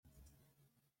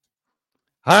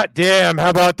Hot damn, how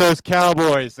about those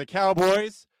Cowboys? The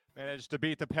Cowboys managed to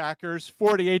beat the Packers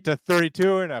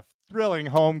 48-32 in a thrilling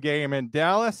home game in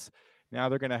Dallas. Now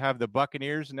they're going to have the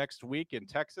Buccaneers next week in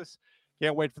Texas.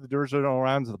 Can't wait for the divisional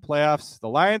rounds of the playoffs. The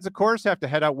Lions, of course, have to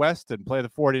head out west and play the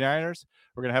 49ers.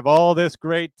 We're going to have all this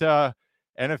great NFL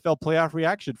playoff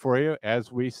reaction for you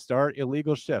as we start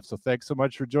Illegal Shift. So thanks so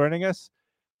much for joining us.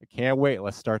 I can't wait.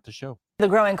 Let's start the show. The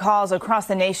growing calls across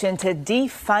the nation to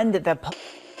defund the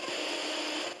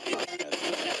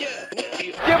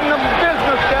Giving them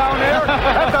business down there.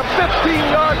 That's a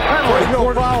 15-yard penalty. There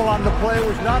was no foul on the play. It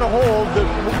was not a hold. The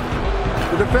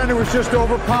defender was just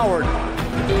overpowered.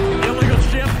 Illegal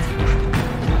shift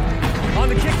on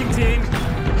the kicking team.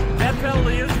 That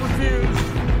penalty is refused.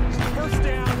 First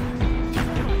down.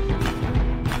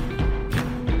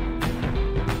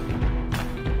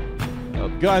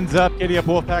 Guns up, giddy up,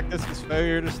 Wolfpack. This is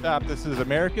Failure to Stop. This is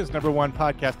America's #1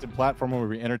 podcasting platform where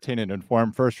we entertain and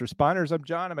inform first responders. I'm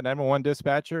John. I'm an M1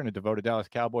 dispatcher and a devoted Dallas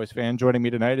Cowboys fan. Joining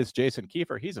me tonight is Jason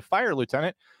Kiefer. He's a fire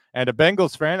lieutenant and a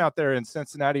Bengals fan out there in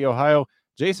Cincinnati, Ohio.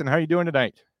 Jason, how are you doing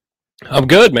tonight? I'm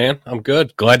good, man. I'm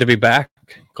good. Glad to be back.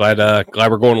 Glad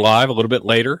we're going live a little bit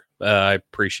later. I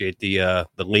appreciate the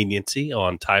leniency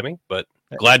on timing, but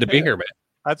glad to be here, man.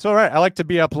 That's all right. I like to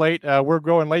be up late. We're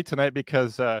going late tonight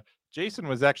because Jason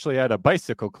was actually at a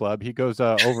bicycle club. He goes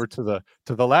over to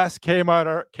the last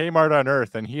Kmart on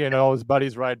Earth, and he and all his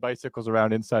buddies ride bicycles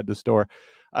around inside the store.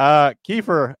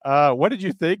 Kiefer, what did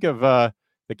you think of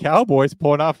the Cowboys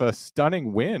pulling off a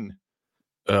stunning win?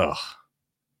 Ugh,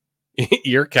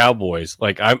 your Cowboys!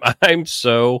 Like I was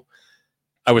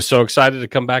so excited to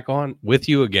come back on with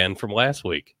you again from last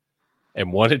week,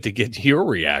 and wanted to get your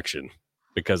reaction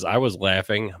because I was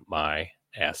laughing my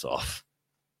ass off.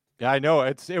 Yeah, I know.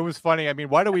 It was funny. I mean,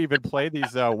 why do we even play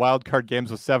these wild card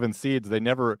games with 7 seeds? They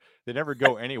never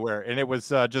go anywhere. And it was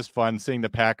just fun seeing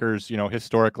the Packers. You know,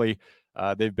 historically,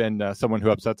 they've been someone who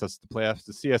upsets us in the playoffs.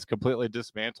 To see us completely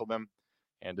dismantle them,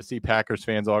 and to see Packers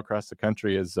fans all across the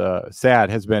country is sad.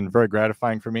 Has been very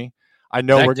gratifying for me. I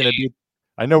know we're going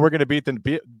to beat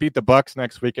the Bucs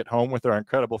next week at home with our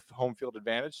incredible home field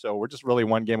advantage. So we're just really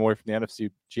one game away from the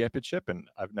NFC Championship, and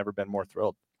I've never been more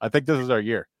thrilled. I think this is our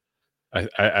year.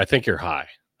 I think you're high.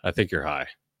 I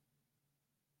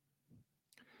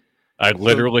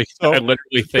literally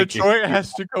think Detroit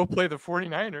has to go play the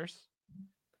 49ers.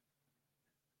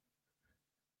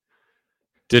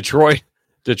 Detroit.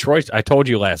 I told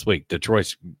you last week.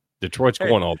 Detroit's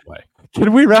going all the way.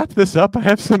 Can we wrap this up? I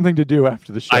have something to do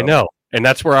after the show. I know, and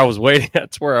that's where I was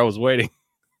waiting.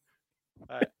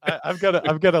 I've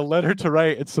got a letter to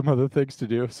write and some other things to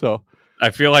do. So I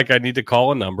feel like I need to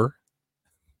call a number.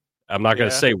 I'm not going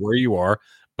to say where you are,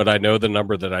 but I know the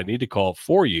number that I need to call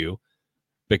for you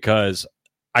because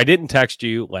I didn't text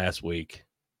you last week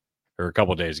or a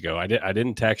couple of days ago. I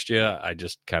didn't text you. I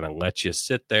just kind of let you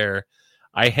sit there.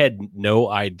 I had no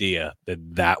idea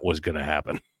that was going to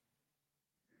happen.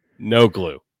 No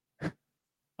clue.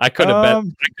 I could have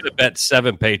bet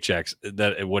 7 paychecks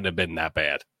that it wouldn't have been that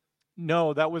bad.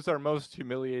 No, that was our most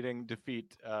humiliating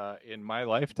defeat in my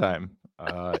lifetime.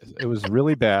 It was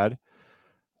really bad.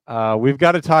 We've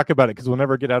got to talk about it because we'll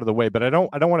never get out of the way. But I don't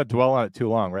want to dwell on it too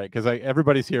long, right? Because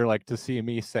everybody's here like to see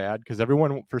me sad. Because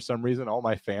everyone, for some reason, all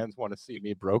my fans want to see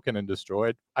me broken and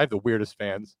destroyed. I have the weirdest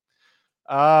fans.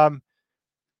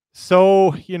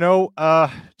 So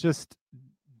just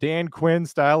Dan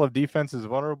Quinn's style of defense is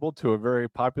vulnerable to a very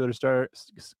popular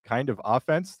kind of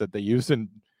offense that they use in.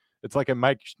 It's like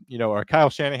a or Kyle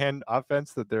Shanahan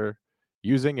offense that they're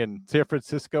using in San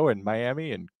Francisco and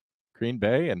Miami and Green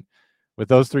Bay. And with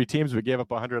those 3 teams, we gave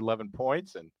up 111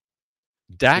 points. And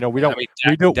Dak,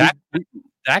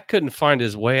 Dak couldn't find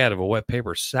his way out of a wet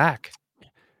paper sack.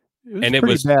 It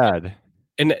was bad.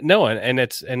 And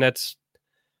that's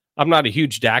I'm not a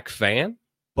huge Dak fan,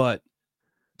 but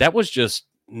that was just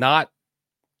not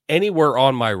anywhere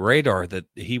on my radar that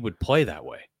he would play that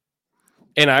way.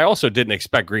 And I also didn't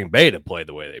expect Green Bay to play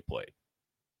the way they played.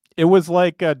 It was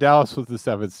like Dallas was the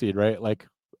 7th seed, right? Like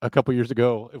a couple years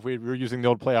ago, if we were using the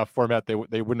old playoff format, they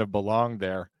wouldn't have belonged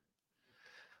there.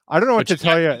 I don't know what to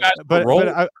tell you, but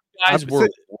guys were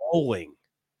rolling.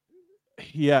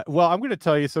 Yeah, well, I'm going to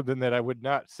tell you something that I would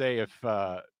not say if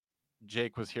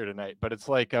Jake was here tonight. But it's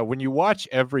like when you watch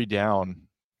every down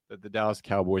that the Dallas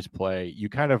Cowboys play, you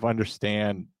kind of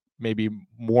understand maybe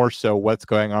more so what's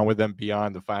going on with them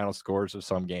beyond the final scores of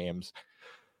some games.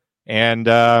 And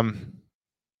I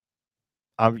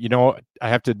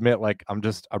have to admit, like, I'm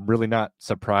really not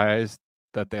surprised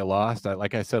that they lost.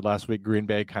 Like I said last week, Green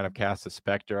Bay kind of cast a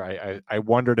specter. I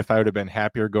wondered if I would have been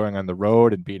happier going on the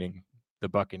road and beating the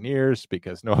Buccaneers,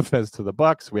 because no offense to the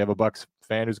Bucs, we have a Bucs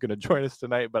fan who's going to join us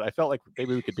tonight, but I felt like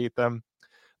maybe we could beat them.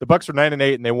 The Bucs are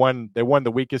 9-8, and they won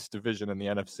the weakest division in the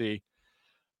NFC.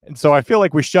 And so I feel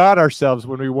like we shot ourselves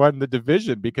when we won the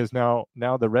division, because now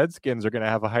the Redskins are going to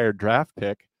have a higher draft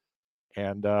pick,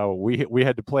 and we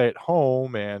had to play at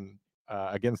home and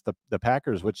against the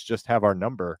Packers, which just have our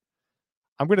number.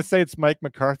 I'm going to say it's Mike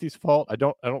McCarthy's fault. I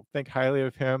don't think highly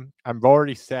of him. I'm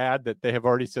already sad that they have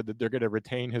already said that they're going to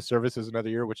retain his services another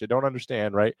year, which I don't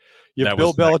understand. Right? You have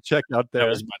Bill Belichick out there. That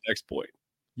was my next point.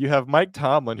 You have Mike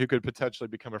Tomlin, who could potentially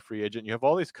become a free agent. You have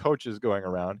all these coaches going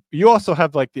around. You also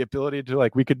have like the ability to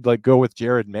we could go with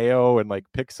Jared Mayo and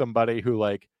pick somebody who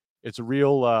it's a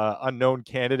real unknown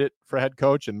candidate for head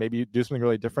coach and maybe do something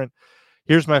really different.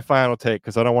 Here's my final take,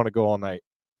 because I don't want to go all night.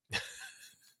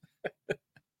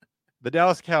 The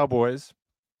Dallas Cowboys,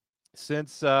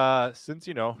 since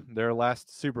their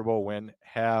last Super Bowl win,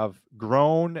 have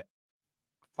grown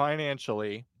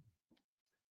financially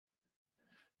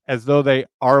as though they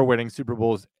are winning Super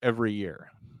Bowls every year.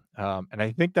 And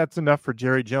I think that's enough for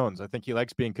Jerry Jones. I think he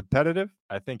likes being competitive.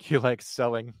 I think he likes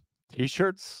selling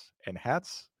T-shirts and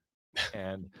hats.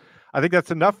 And I think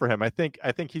that's enough for him. I think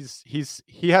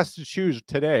he has to choose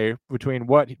today between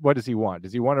what does he want?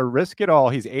 Does he want to risk it all?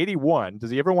 He's 81. Does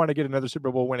he ever want to get another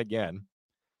Super Bowl win again?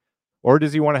 Or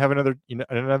does he want to have another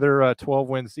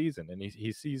 12-win season? And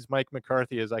he sees Mike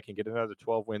McCarthy as, I can get another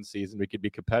 12-win season. We could be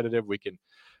competitive.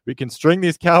 We can string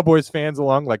these Cowboys fans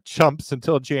along like chumps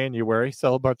until January,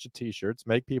 sell a bunch of T-shirts,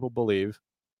 make people believe.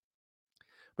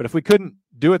 But if we couldn't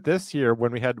do it this year,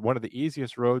 when we had one of the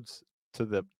easiest roads to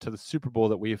the Super Bowl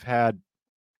that we've had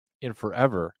in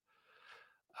forever,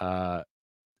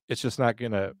 it's just not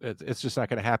gonna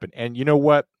happen. And you know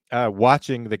what?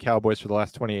 Watching the Cowboys for the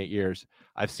last 28 years,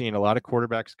 I've seen a lot of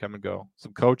quarterbacks come and go,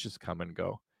 some coaches come and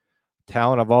go,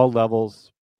 talent of all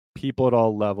levels, people at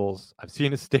all levels. I've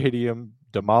seen a stadium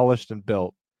demolished and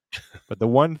built, but the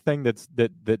one thing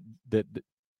that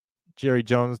Jerry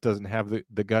Jones doesn't have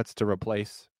the guts to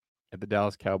replace at the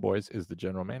Dallas Cowboys is the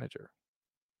general manager.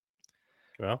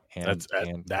 Well, that's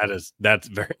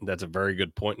a very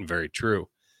good point and very true.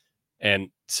 And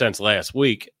since last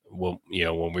week,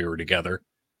 when we were together,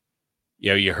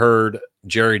 you heard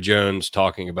Jerry Jones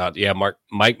talking about,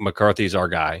 Mike McCarthy's our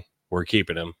guy. We're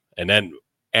keeping him. And then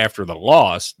after the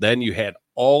loss, then you had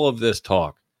all of this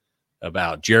talk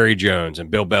about Jerry Jones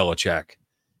and Bill Belichick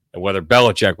and whether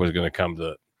Belichick was going to come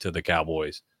to the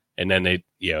Cowboys. And then they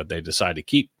decided to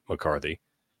keep McCarthy.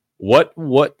 What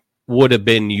would have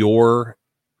been in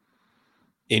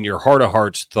your heart of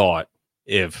hearts thought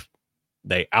if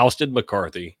they ousted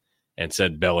McCarthy and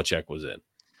said Belichick was in?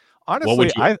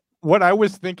 Honestly, what I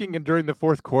was thinking during the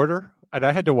fourth quarter, and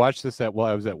I had to watch this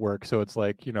while I was at work, so it's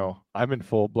I'm in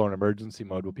full-blown emergency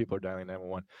mode when people are dialing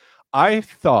 911. I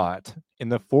thought in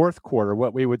the fourth quarter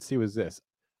what we would see was this: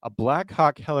 a Black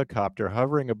Hawk helicopter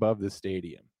hovering above the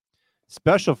stadium.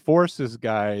 Special Forces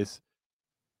guys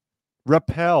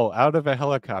rappel out of a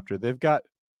helicopter. They've got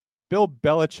Bill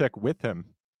Belichick with him.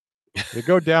 They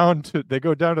go down to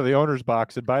the owner's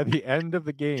box, and by the end of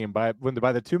the game, by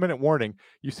the 2-minute warning,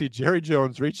 you see Jerry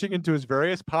Jones reaching into his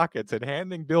various pockets and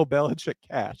handing Bill Belichick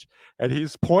cash, and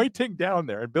he's pointing down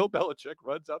there, and Bill Belichick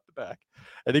runs out the back,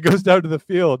 and he goes down to the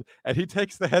field, and he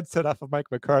takes the headset off of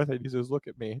Mike McCarthy, and he says, "Look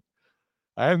at me,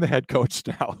 I am the head coach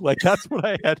now." That's what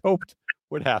I had hoped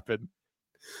would happen.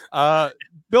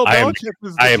 Bill Belichick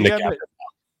was the GM.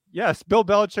 Yes, Bill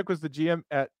Belichick was the GM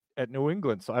at New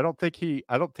England, so I don't think he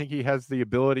has the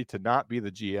ability to not be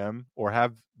the GM or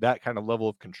have that kind of level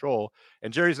of control,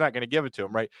 and Jerry's not going to give it to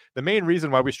him, right? The main reason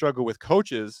why we struggle with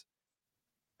coaches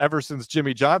ever since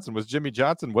Jimmy Johnson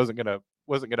wasn't going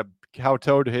to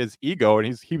kowtow to his ego,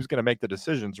 and he was going to make the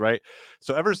decisions, right?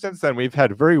 So ever since then, we've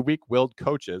had very weak-willed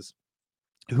coaches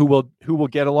who will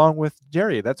get along with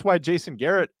Jerry. That's why Jason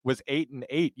Garrett was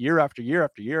 8-8 year after year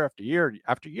after year after year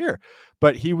after year.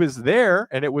 But he was there,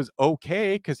 and it was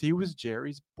okay because he was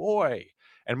Jerry's boy.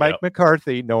 And Mike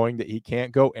McCarthy, knowing that he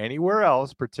can't go anywhere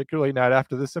else, particularly not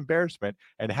after this embarrassment,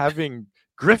 and having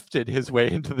grifted his way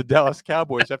into the Dallas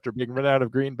Cowboys after being run out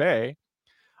of Green Bay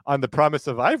on the promise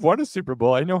of, I've won a Super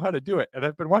Bowl, I know how to do it, and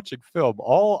I've been watching film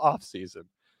all offseason.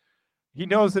 He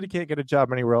knows that he can't get a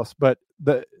job anywhere else,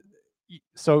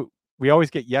 so we always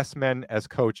get yes men as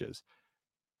coaches.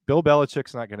 Bill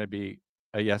Belichick's not going to be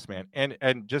a yes man. And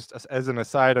just as an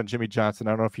aside on Jimmy Johnson,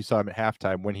 I don't know if you saw him at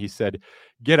halftime when he said,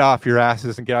 "Get off your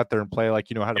asses and get out there and play like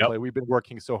you know how to play. We've been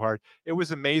working so hard." It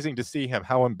was amazing to see him,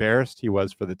 how embarrassed he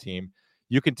was for the team.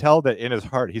 You can tell that in his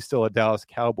heart, he's still a Dallas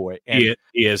Cowboy. And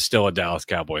he is still a Dallas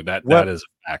Cowboy. That is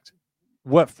a fact.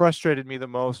 What frustrated me the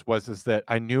most was that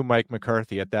I knew Mike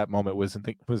McCarthy at that moment was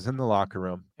in the locker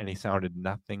room, and he sounded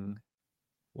nothing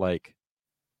like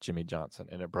Jimmy Johnson,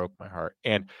 and it broke my heart.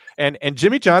 And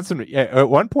Jimmy Johnson at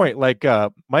one point, like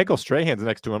Michael Strahan's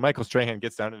next to him. Michael Strahan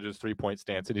gets down into his 3-point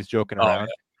stance and he's joking around.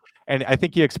 Yeah. And I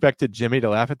think he expected Jimmy to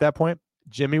laugh at that point.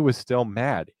 Jimmy was still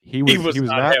mad. He was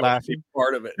not laughing.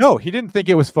 Part of it. No, he didn't think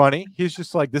it was funny. He's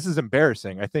just like, this is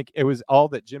embarrassing. I think it was all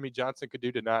that Jimmy Johnson could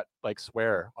do to not like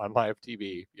swear on live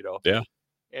TV, Yeah.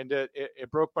 And it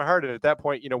broke my heart. And at that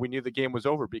point, we knew the game was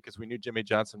over because we knew Jimmy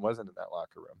Johnson wasn't in that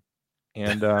locker room.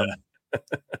 And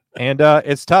and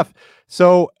it's tough.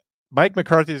 So Mike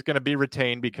McCarthy is going to be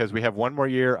retained because we have one more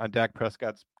year on Dak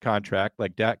Prescott's contract.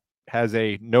 Like Dak has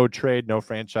a no trade, no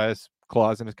franchise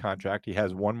clause in his contract. He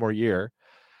has one more year.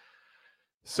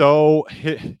 So,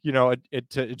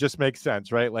 it just makes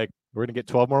sense, right? Like we're going to get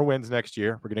 12 more wins next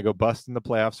year. We're going to go bust in the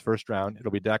playoffs first round.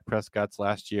 It'll be Dak Prescott's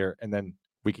last year. And then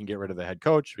we can get rid of the head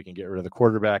coach. We can get rid of the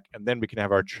quarterback. And then we can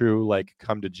have our true, like,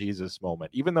 come to Jesus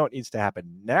moment. Even though it needs to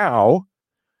happen now,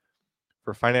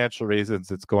 for financial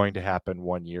reasons, it's going to happen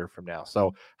 1 year from now.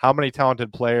 So how many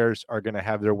talented players are going to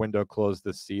have their window closed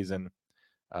this season?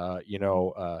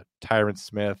 Tyron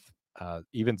Smith,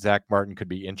 even Zach Martin could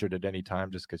be injured at any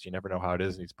time just because you never know how it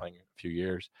is. And he's playing a few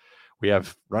years. We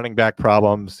have running back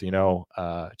problems,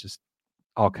 just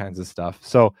all kinds of stuff.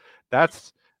 So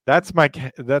that's my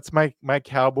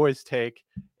Cowboys take.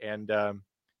 And,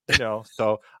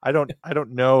 so I don't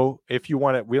know if you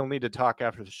want it. We'll need to talk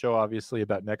after the show, obviously,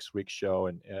 about next week's show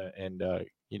and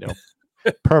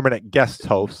permanent guest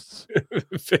hosts.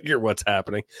 Figure what's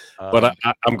happening. But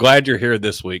I'm glad you're here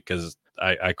this week because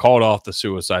I called off the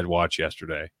suicide watch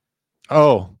yesterday.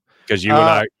 Oh, because you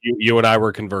and I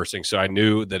were conversing, so I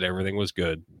knew that everything was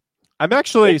good. I'm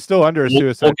actually still under a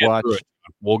suicide watch.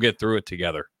 We'll get through it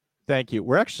together. Thank you.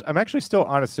 I'm actually still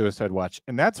on a suicide watch,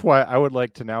 and that's why I would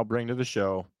like to now bring to the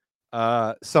show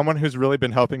someone who's really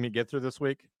been helping me get through this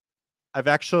week. I've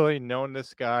actually known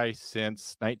this guy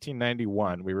since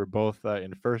 1991. We were both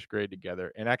in first grade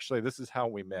together, and actually, this is how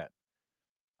we met.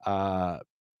 I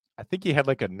think he had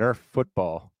like a Nerf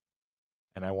football,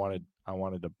 and I wanted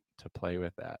to play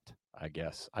with that. I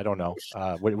guess I don't know.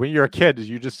 When you're a kid,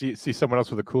 you just see someone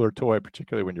else with a cooler toy,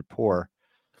 particularly when you're poor.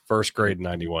 First grade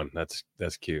 91. That's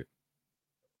cute.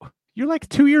 You're like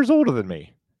 2 years older than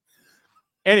me.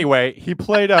 Anyway, he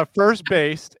played first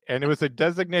base, and it was a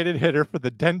designated hitter for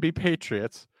the Denby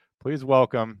Patriots. Please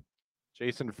welcome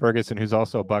Jason Ferguson, who's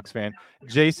also a Bucs fan.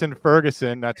 Jason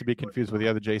Ferguson, not to be confused with the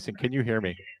other Jason. Can you hear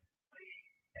me?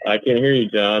 I can hear you,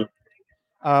 John.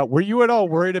 Were you at all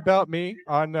worried about me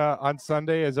on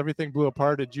Sunday as everything blew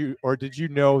apart? Did you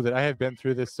know that I have been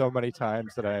through this so many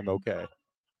times that I am okay?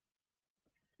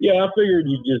 Yeah, I figured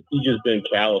you just been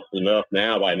callous enough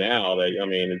by now that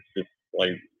it's just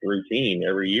like routine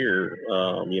every year.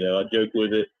 I joke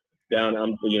with it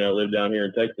live down here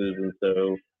in Texas, and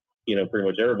so pretty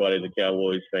much everybody's a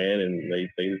Cowboys fan, and they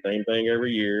say the same thing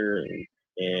every year,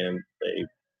 and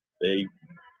they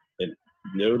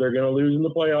know they're going to lose in the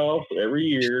playoffs every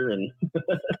year, and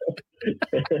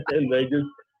and they just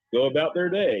go about their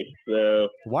day. So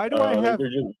why do I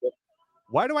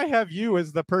have you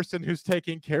as the person who's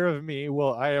taking care of me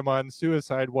while I am on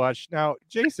suicide watch? Now,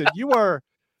 Jason, you are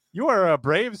a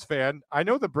Braves fan. I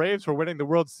know the Braves were winning the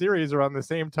World Series around the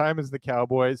same time as the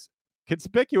Cowboys.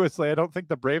 Conspicuously, I don't think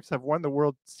the Braves have won the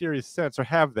World Series since, or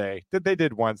have they? They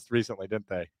did once recently, didn't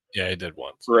they? Yeah, they did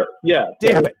once. Right. Yeah.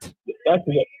 Damn it.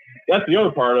 That's the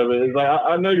other part of it. Is like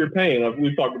I know your pain.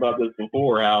 We've talked about this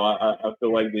before. How I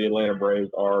feel like the Atlanta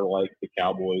Braves are like the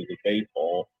Cowboys of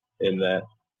baseball, in that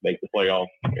make the playoffs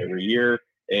every year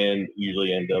and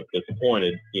usually end up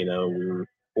disappointed. We were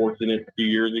fortunate a few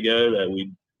years ago that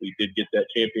we did get that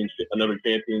another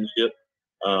championship.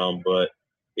 But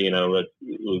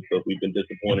we've been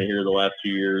disappointed here the last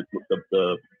few years,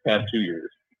 the past 2 years.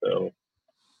 So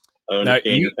I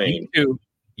understand your pain.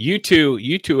 You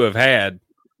two have had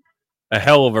a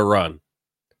hell of a run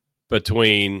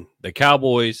between the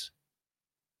Cowboys,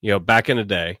 back in the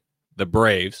day, the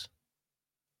Braves,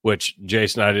 which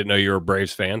Jason, I didn't know you were a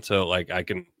Braves fan. So like I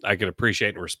can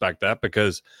appreciate and respect that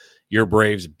because your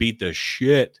Braves beat the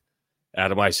shit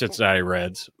out of my Cincinnati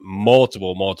Reds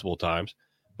multiple times.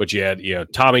 But you had,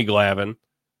 Tommy Glavine,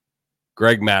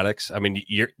 Greg Maddux. I mean,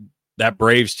 that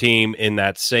Braves team in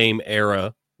that same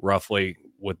era, roughly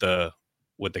with the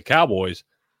Cowboys,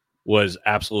 was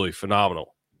absolutely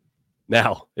phenomenal.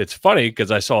 Now, it's funny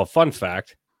because I saw a fun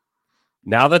fact.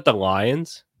 Now that the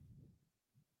Lions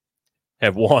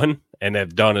have won and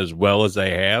have done as well as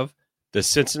they have, the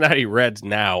Cincinnati Reds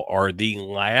now are the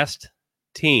last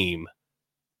team,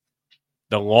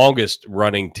 the longest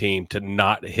running team to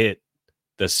not hit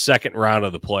the second round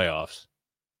of the playoffs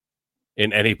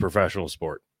in any professional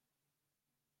sport.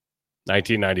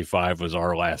 1995 was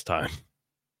our last time.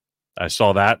 I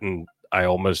saw that, and I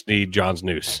almost need John's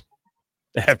noose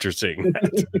after seeing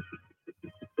that.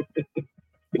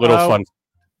 Little fun.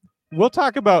 We'll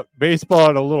talk about baseball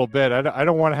in a little bit. I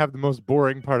don't want to have the most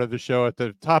boring part of the show at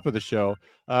the top of the show.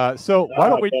 So why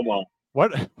don't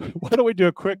we do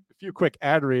a few quick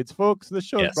ad reads, folks? This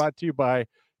show is brought to you by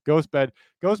GhostBed.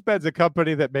 GhostBed's a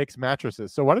company that makes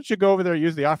mattresses. So why don't you go over there,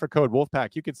 use the offer code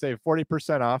Wolfpack. You can save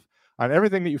 40% off on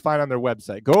everything that you find on their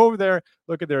website. Go over there,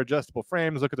 look at their adjustable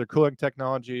frames, look at their cooling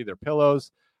technology, their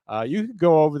pillows. You can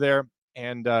go over there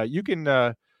and you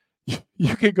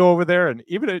can go over there, and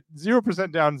even at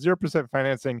 0% down, 0%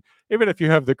 financing, even if you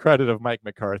have the credit of Mike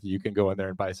McCarthy, you can go in there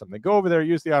and buy something. Go over there,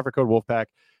 use the offer code Wolfpack.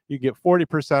 You get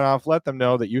 40% off. Let them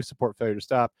know that you support Failure to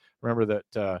Stop. Remember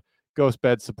that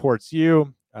GhostBed supports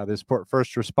you. They support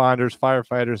first responders,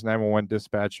 firefighters, 911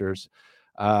 dispatchers.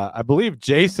 I believe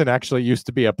Jason actually used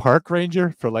to be a park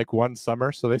ranger for like one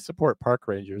summer, so they support park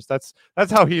rangers. That's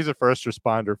how he's a first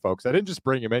responder, folks. I didn't just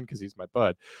bring him in because he's my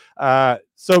bud.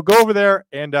 So go over there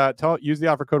and use the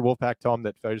offer code Wolfpack. Tell them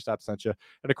that Failure to Stop sent you.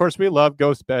 And of course, we love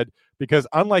GhostBed because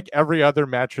unlike every other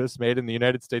mattress made in the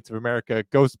United States of America,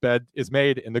 GhostBed is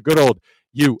made in the good old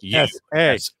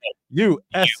USA.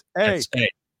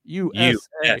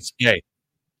 USA.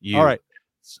 All right.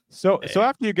 So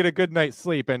after you get a good night's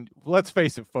sleep, and let's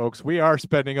face it, folks, we are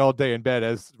spending all day in bed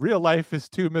as real life is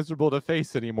too miserable to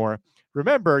face anymore.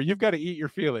 Remember, you've got to eat your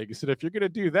feelings. And if you're going to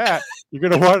do that, you're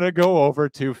going to want to go over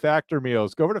to Factor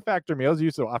Meals. Go over to Factor Meals.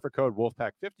 Use the offer code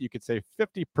Wolfpack50. You could save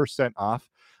 50% off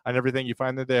on everything. You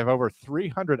find that they have over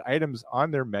 300 items on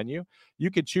their menu.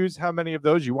 You can choose how many of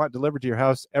those you want delivered to your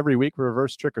house every week,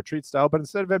 reverse trick or treat style. But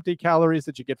instead of empty calories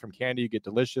that you get from candy, you get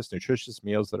delicious, nutritious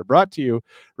meals that are brought to you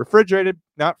refrigerated,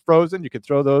 not frozen. You can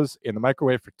throw those in the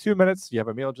microwave for 2 minutes. You have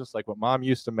a meal just like what Mom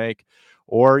used to make.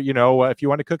 Or, if you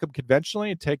want to cook them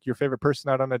conventionally and take your favorite person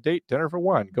out on a date, dinner for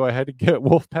one, go ahead and get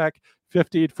Wolfpack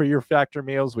 50 for your Factor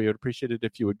Meals. We would appreciate it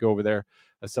if you would go over there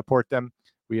and support them.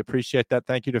 We appreciate that.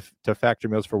 Thank you to Factor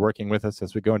Meals for working with us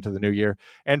as we go into the new year.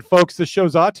 And folks, the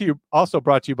show's also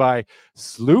brought to you by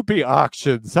Sloopy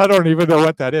Auctions. I don't even know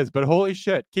what that is, but holy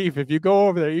shit, Keith, if you go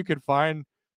over there, you can find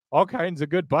all kinds of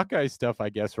good Buckeye stuff, I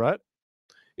guess, right?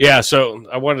 Yeah, so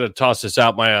I wanted to toss this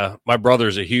out. My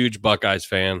brother's a huge Buckeyes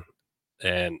fan,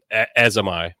 and as am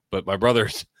I. But my brother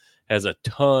has a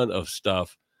ton of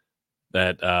stuff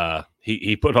that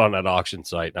he put on that auction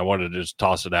site. And I wanted to just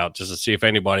toss it out just to see if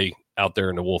anybody out there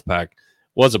in the Wolfpack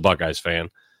was a Buckeyes fan.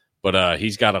 But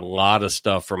he's got a lot of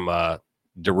stuff from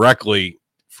directly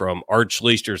from Art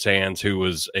Schleister's hands, who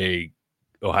was a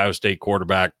Ohio State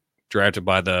quarterback drafted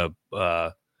by the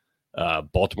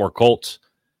Baltimore Colts.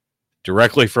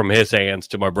 Directly from his hands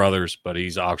to my brother's, but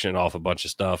he's auctioning off a bunch of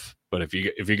stuff. But if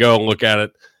you go and look at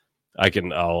it,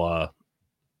 I'll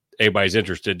anybody's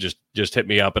interested, just hit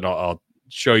me up and I'll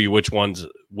show you which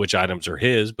items are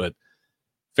his. But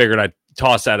figured I'd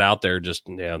toss that out there. Just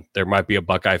there might be a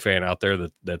Buckeye fan out there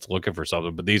that's looking for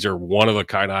something. But these are one of a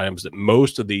kind items that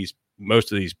most of these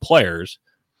players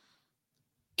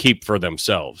keep for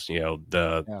themselves.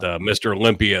 The Mr.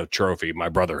 Olympia trophy my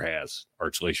brother has.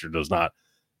 Art Schleister does not.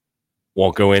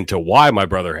 Won't go into why my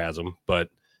brother has them, but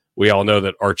we all know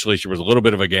that Art Schleister was a little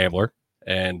bit of a gambler,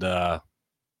 and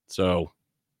so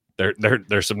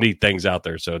there's some neat things out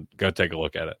there. So go take a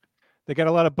look at it. They got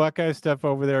a lot of Buckeye stuff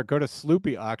over there. Go to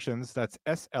Sloopy Auctions. That's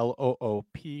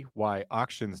SLOOPY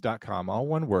auctions.com, all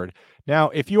one word.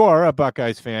 Now, if you are a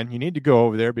Buckeyes fan, you need to go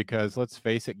over there because let's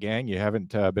face it, gang, you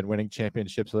haven't been winning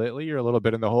championships lately. You're a little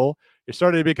bit in the hole. You're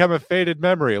starting to become a faded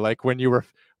memory, like when you were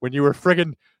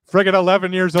friggin'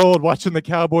 11 years old watching the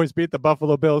Cowboys beat the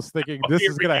Buffalo Bills, thinking this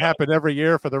is going to happen every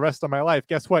year for the rest of my life.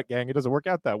 Guess what, gang? It doesn't work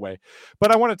out that way.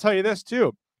 But I want to tell you this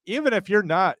too. Even if you're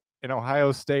not an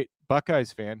Ohio State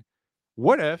Buckeyes fan,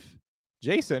 what if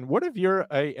you're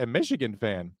a Michigan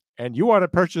fan and you want to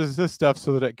purchase this stuff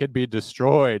so that it could be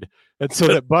destroyed and so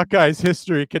that Buckeyes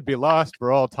history could be lost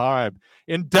for all time?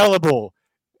 Indelible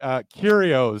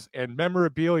curios and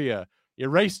memorabilia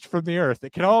erased from the earth.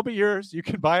 It can all be yours. You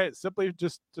can buy it simply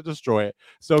just to destroy it.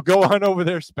 So go on over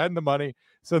there, spend the money,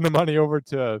 send the money over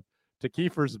to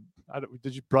Kiefer's.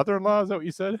 Did you brother-in-law? Is that what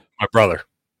you said? My brother.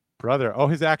 Oh,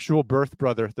 his actual birth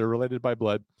brother. They're related by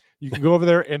blood. You can go over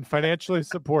there and financially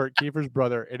support Kiefer's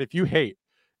brother. And if you hate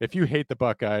the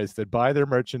Buckeyes, then buy their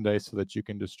merchandise so that you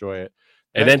can destroy it.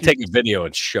 And then take a video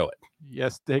and show it.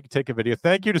 Yes, take a video.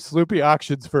 Thank you to Sloopy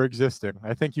Auctions for existing.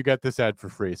 I think you got this ad for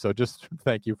free, so just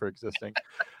thank you for existing.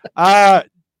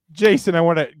 Jason, I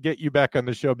want to get you back on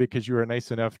the show because you were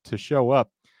nice enough to show up.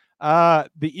 The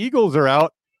Eagles are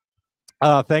out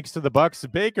thanks to the Bucks.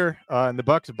 Baker and the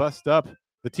Bucks bust up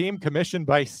the team commissioned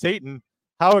by Satan.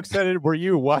 How excited were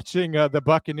you watching the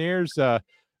Buccaneers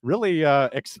really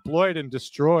exploit and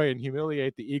destroy and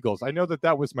humiliate the Eagles? I know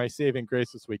that was my saving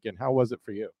grace this weekend. How was it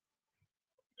for you?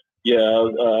 Yeah,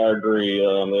 I agree. It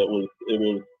was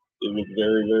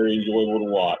very, very enjoyable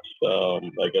to watch.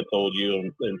 Like I told you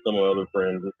and some of my other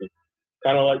friends, this is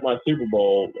kind of like my Super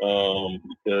Bowl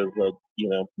because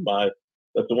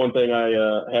that's the one thing I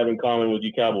have in common with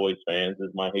you Cowboys fans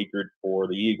is my hatred for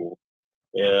the Eagles.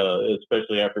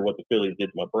 Especially after what the Phillies did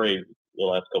to my Braves the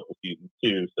last couple of seasons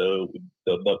too. So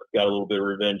the Bucs got a little bit of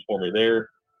revenge for me there.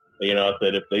 But, I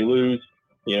said if they lose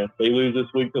this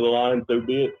week to the Lions, so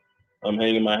be it. I'm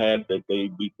hanging my hat that they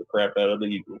beat the crap out of the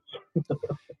Eagles.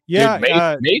 Yeah,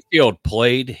 dude, Mayfield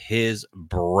played his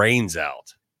brains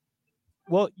out.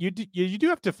 Well, you do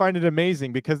have to find it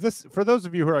amazing because this, for those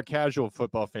of you who are casual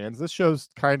football fans, this show's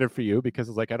kind of for you because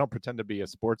it's like I don't pretend to be a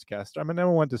sportscaster. I'm a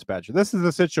number one dispatcher. This is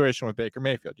the situation with Baker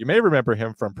Mayfield. You may remember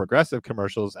him from Progressive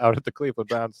commercials out at the Cleveland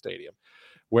Browns Stadium,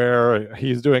 where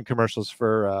he's doing commercials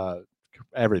for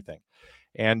everything,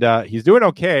 and he's doing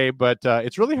okay. But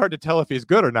it's really hard to tell if he's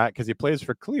good or not because he plays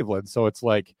for Cleveland. So it's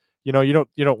like you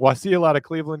don't see a lot of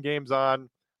Cleveland games on.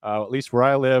 At least where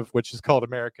I live, which is called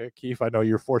America. Keith, I know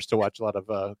you're forced to watch a lot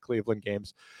of Cleveland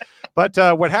games. But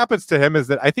what happens to him is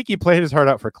that I think he played his heart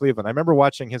out for Cleveland. I remember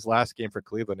watching his last game for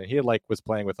Cleveland, and he was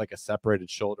playing with a separated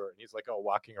shoulder, and he's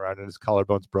walking around and his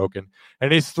collarbone's broken,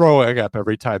 and he's throwing up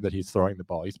every time that he's throwing the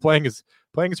ball. He's playing his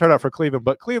heart out for Cleveland,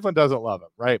 but Cleveland doesn't love him,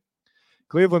 right?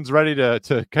 Cleveland's ready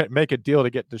to make a deal to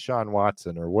get Deshaun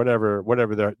Watson or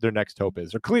whatever their next hope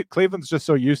is. Or Cleveland's just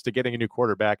so used to getting a new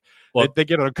quarterback, they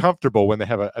get uncomfortable when they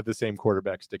have the same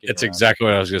quarterback sticking around. Exactly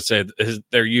what I was going to say.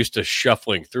 They're used to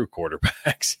shuffling through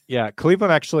quarterbacks. Yeah,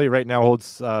 Cleveland actually right now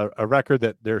holds a record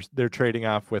that they're trading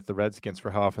off with the Redskins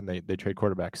for how often they trade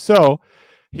quarterbacks. So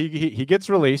he gets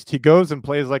released. He goes and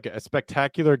plays a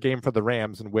spectacular game for the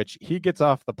Rams in which he gets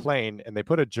off the plane and they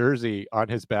put a jersey on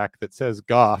his back that says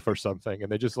Goff or something.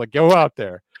 And they just go out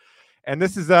there. And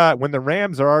this is when the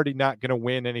Rams are already not going to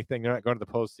win anything. They're not going to the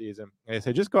postseason. And they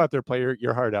say, just go out there, play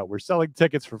your heart out. We're selling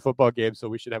tickets for football games, so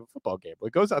we should have a football game. Well,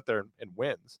 he goes out there and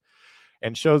wins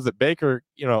and shows that Baker,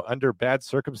 under bad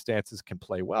circumstances can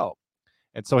play well.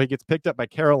 And so he gets picked up by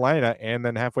Carolina, and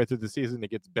then halfway through the season, he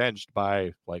gets benched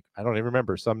by, I don't even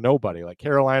remember, some nobody.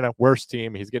 Carolina, worst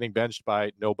team. He's getting benched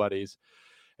by nobodies,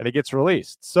 and he gets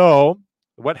released. So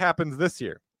what happens this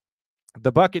year?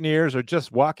 The Buccaneers are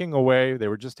just walking away. They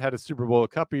just had a Super Bowl a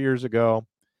couple years ago.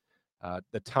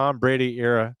 The Tom Brady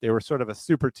era. They were sort of a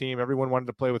super team. Everyone wanted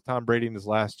to play with Tom Brady in his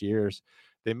last years.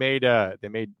 They made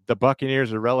the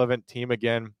Buccaneers a relevant team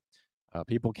again.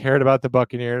 People cared about the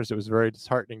Buccaneers. It was very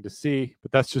disheartening to see,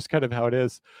 but that's just kind of how it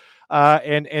is.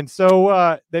 And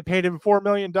so they paid him $4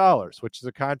 million, which is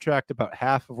a contract about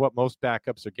half of what most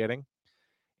backups are getting.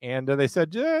 And they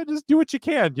said, yeah, just do what you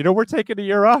can. We're taking a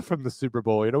year off from the Super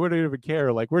Bowl. We don't even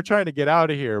care. We're trying to get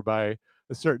out of here by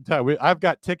a certain time. I've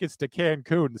got tickets to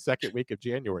Cancun the second week of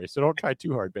January, so don't try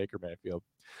too hard, Baker Mayfield.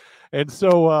 And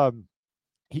so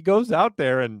he goes out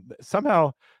there, and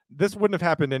somehow – this wouldn't have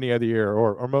happened any other year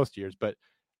or most years, but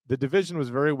the division was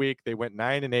very weak. They went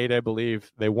 9-8, I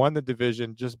believe. They won the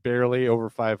division just barely over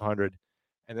 500.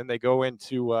 And then they go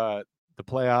into the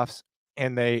playoffs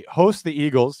and they host the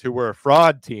Eagles, who were a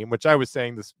fraud team, which I was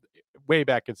saying this way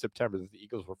back in September that the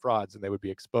Eagles were frauds and they would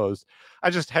be exposed. I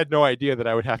just had no idea that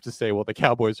I would have to say, well, the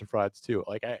Cowboys are frauds too.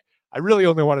 I really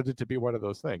only wanted it to be one of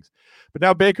those things. But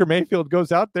now Baker Mayfield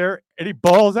goes out there and he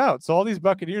balls out. So all these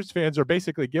Buccaneers fans are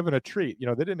basically given a treat. They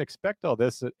didn't expect all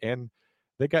this, and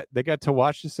they got to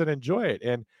watch this and enjoy it.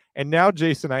 And now,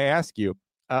 Jason, I ask you,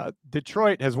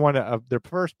 Detroit has won their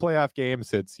first playoff game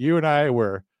since you and I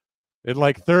were in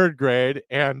third grade,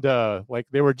 and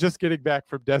they were just getting back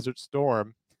from Desert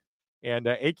Storm, and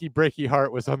Achy Breaky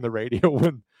Heart was on the radio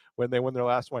when they won their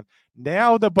last one.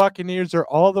 Now the Buccaneers are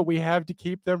all that we have to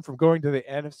keep them from going to the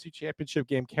NFC Championship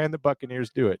game. Can the Buccaneers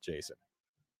do it, Jason?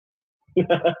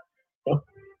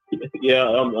 Yeah,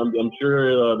 I'm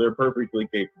sure they're perfectly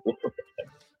capable.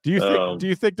 Do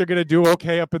you think they're going to do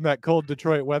okay up in that cold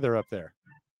Detroit weather up there?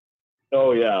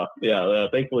 Oh yeah.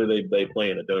 Thankfully they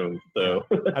play in a dome. So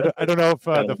I don't know if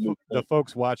the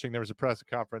folks watching, there was a press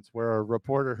conference where a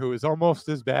reporter who is almost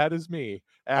as bad as me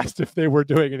asked if they were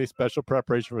doing any special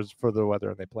preparation for the weather,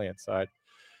 and they play inside.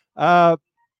 But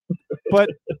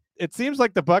it seems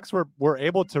like the Bucs were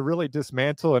able to really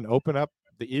dismantle and open up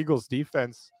the Eagles'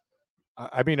 defense.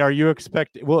 I mean,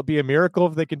 will it be a miracle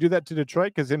if they can do that to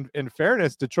Detroit? Because in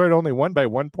fairness, Detroit only won by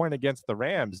 1 point against the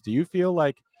Rams. Do you feel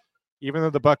like even though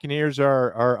the Buccaneers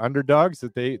are underdogs,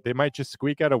 that they might just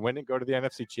squeak out a win and go to the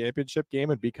NFC Championship game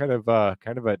and be kind of an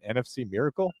NFC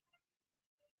miracle?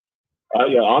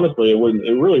 Yeah, honestly, it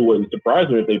really wouldn't surprise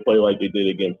me if they play like they did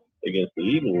against the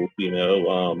Eagles.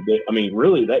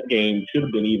 Really, that game should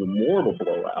have been even more of a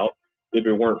blowout if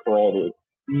it weren't for all the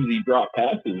easy drop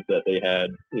passes that they had,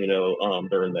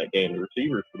 during that game. The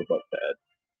receivers for the Bucs had.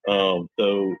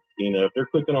 If they're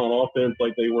clicking on offense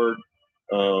like they were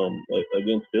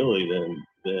against Philly,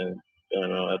 then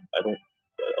I don't,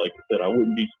 like I said, I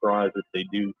wouldn't be surprised if they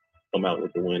do come out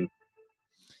with the win.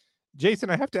 Jason,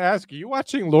 I have to ask, are you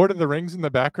watching Lord of the Rings in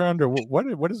the background, or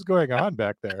what is going on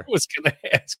back there? I was going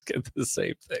to ask the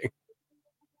same thing.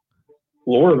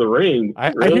 Lord of the Rings?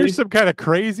 I hear some kind of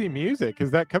crazy music. Is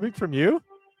that coming from you?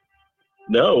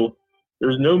 No,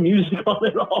 there's no music on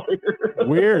it all here.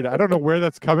 Weird. I don't know where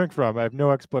that's coming from. I have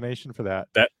no explanation for that.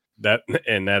 That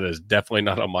is definitely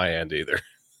not on my end either.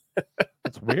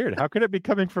 That's weird. How could it be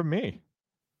coming from me?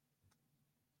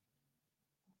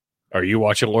 Are you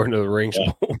watching Lord of the Rings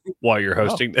while you're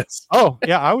hosting this? Oh,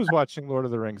 yeah, I was watching Lord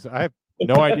of the Rings. I have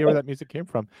no idea where that music came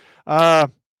from.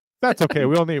 That's okay.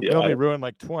 We only ruined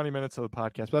like 20 minutes of the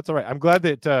podcast, but that's all right. I'm glad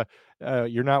that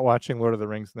you're not watching Lord of the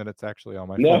Rings and that it's actually on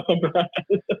my phone.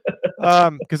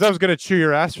 Because I was going to chew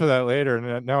your ass for that later,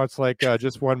 and now it's like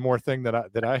just one more thing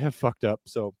that I have fucked up.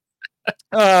 So,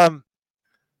 the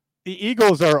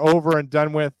Eagles are over and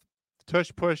done with.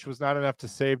 Tush push was not enough to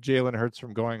save Jalen Hurts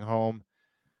from going home.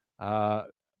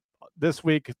 This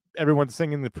week, everyone's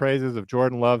singing the praises of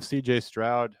Jordan Love, CJ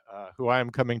Stroud, who I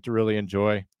am coming to really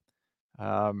enjoy.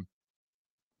 Are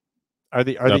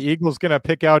the Eagles going to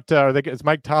pick out? Is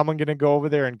Mike Tomlin going to go over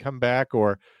there and come back,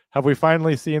 or have we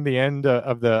finally seen the end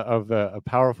of a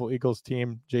powerful Eagles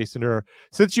team, Jason? Or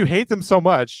since you hate them so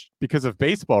much because of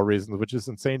baseball reasons, which is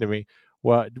insane to me,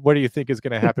 what do you think is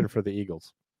going to happen for the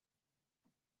Eagles?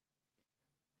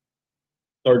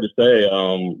 Hard to say.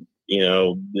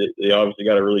 They obviously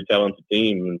got a really talented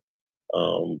team,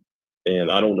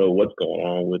 and I don't know what's going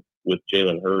on with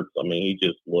Jalen Hurts. I mean, he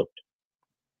just looked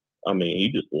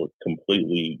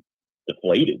completely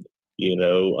deflated.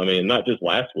 Not just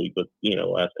last week, but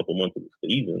last couple months of the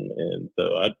season. And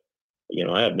so I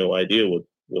have no idea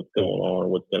what's going on,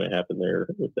 what's going to happen there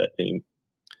with that team.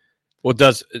 Well,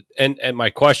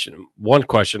 one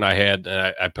question I had,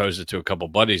 and I posed it to a couple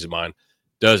buddies of mine: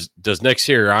 Does Nick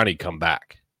Sirianni come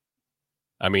back?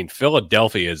 I mean,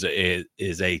 Philadelphia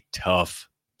is a tough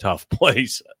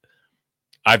place.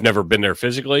 I've never been there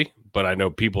physically, but I know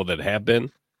people that have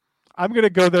been. I'm going to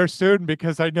go there soon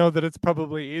because I know that it's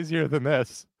probably easier than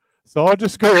this. So I'll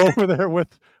just go over there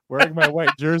with wearing my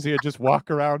white jersey and just walk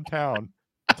around town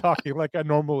talking like I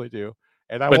normally do.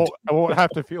 And I won't have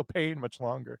to feel pain much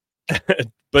longer.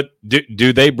 But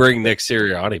do they bring Nick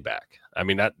Sirianni back? I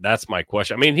mean, that's my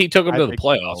question. I mean, he took him to the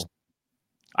playoffs. So.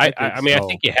 I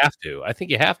think you have to. I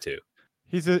think you have to.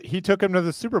 He took him to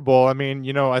the Super Bowl. I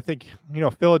mean, I think,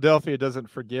 Philadelphia doesn't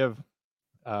forgive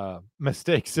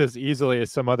mistakes as easily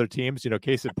as some other teams.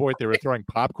 Case in point, they were throwing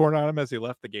popcorn on him as he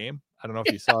left the game. I don't know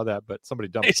if you saw that, but somebody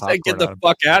dumped popcorn on him. Get the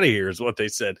fuck out of here is what they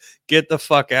said. Get the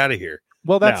fuck out of here.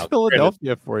 Well, that's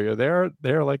Philadelphia for you.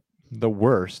 They're like the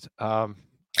worst. I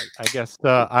guess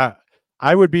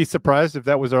I would be surprised if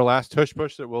that was our last tush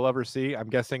push that we'll ever see. I'm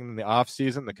guessing in the off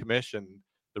season, the commission,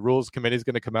 the rules committee is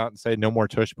going to come out and say no more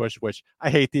tush push, which I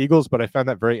hate the Eagles, but I found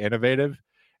that very innovative.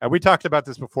 And we talked about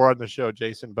this before on the show,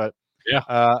 Jason, but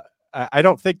yeah, I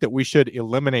don't think that we should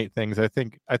eliminate things. I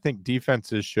think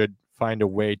defenses should find a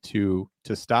way to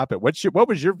stop it. What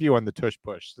was your view on the tush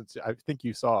push? Since I think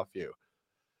you saw a few.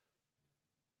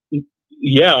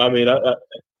 Yeah, I mean,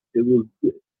 it was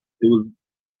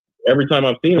every time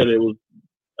I've seen it,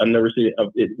 I've never seen it.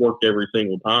 It worked every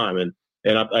single time, and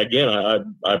I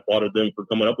applauded them for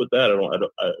coming up with that.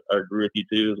 I agree with you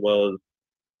too, as well as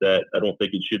that. I don't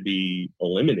think it should be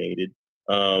eliminated.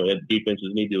 And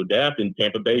defenses need to adapt, and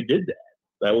Tampa Bay did that.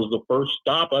 That was the first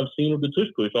stop I've seen of the tush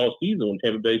push all season when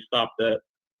Tampa Bay stopped them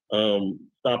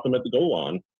at the goal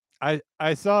line. I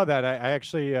saw that. I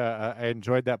actually I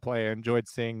enjoyed that play. I enjoyed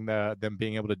seeing them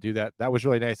being able to do that. That was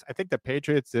really nice. I think the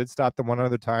Patriots did stop them one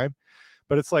other time,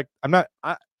 but it's like I'm not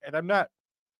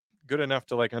good enough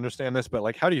to like understand this, but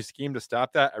like how do you scheme to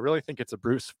stop that? I really think it's a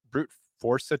brute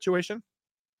force situation.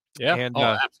 Yeah, and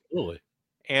absolutely.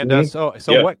 And so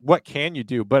what can you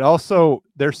do? But also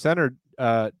their center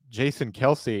Jason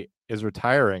Kelce is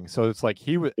retiring, so it's like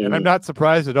he was, and I'm not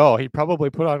surprised at all. He probably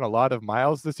put on a lot of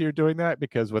miles this year doing that,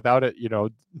 because without it,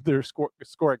 they're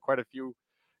scoring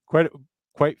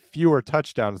quite fewer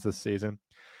touchdowns this season.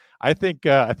 I think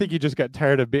he just got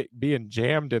tired of being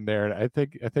jammed in there, and I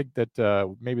think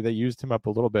that maybe they used him up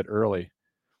a little bit early.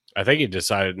 I think he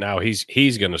decided now he's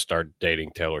going to start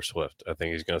dating Taylor Swift. I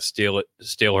think he's going to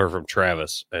steal her from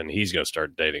Travis, and he's going to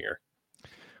start dating her.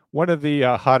 One of the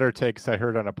hotter takes I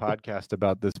heard on a podcast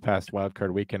about this past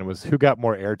Wildcard weekend was who got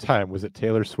more airtime. Was it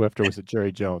Taylor Swift or was it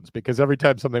Jerry Jones? Because every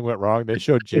time something went wrong, they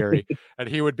showed Jerry, and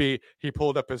he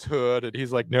pulled up his hood, and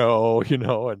he's like, no,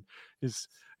 and he's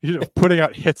putting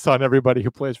out hits on everybody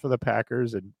who plays for the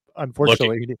Packers, and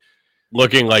unfortunately,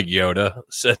 looking like Yoda,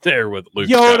 sitting there with Luke.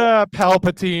 Yoda,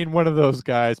 Palpatine, one of those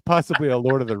guys, possibly a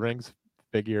Lord of the Rings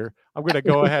figure. I'm going to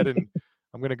go ahead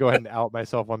and out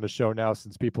myself on the show now,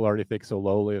 since people already think so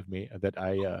lowly of me that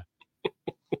I've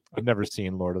never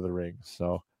seen Lord of the Rings,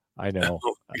 so I know.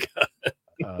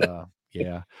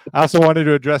 Yeah. I also wanted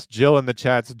to address Jill in the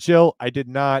chats. Jill, I did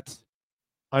not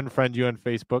unfriend you on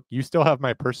Facebook. You still have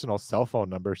my personal cell phone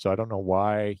number, so I don't know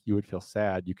why you would feel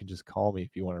sad. You can just call me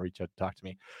if you want to reach out and talk to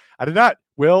me. I did not,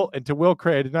 to Will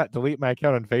Cray, I did not delete my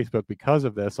account on Facebook because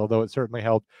of this, although it certainly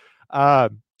helped. I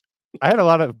had a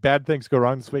lot of bad things go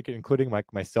wrong this week, including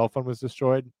my cell phone was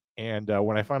destroyed. And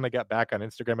when I finally got back on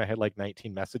Instagram, I had like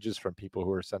 19 messages from people who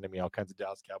were sending me all kinds of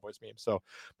Dallas Cowboys memes. So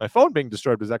my phone being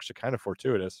destroyed was actually kind of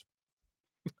fortuitous.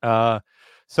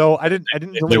 So I didn't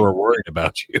delete, they were worried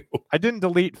about you. I didn't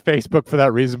delete Facebook for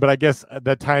that reason, but I guess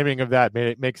the timing of that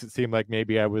makes it seem like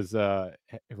maybe I was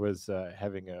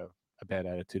having a bad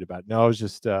attitude about it. No, it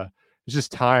was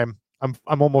just time.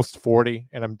 I'm almost 40,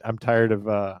 and I'm tired of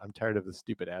the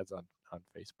stupid ads on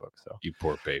Facebook. So you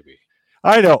poor baby.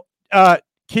 I know.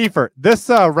 Kiefer, this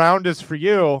round is for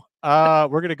you.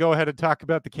 We're gonna go ahead and talk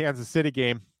about the Kansas City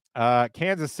game.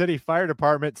 Kansas City Fire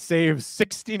Department saved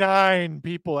 69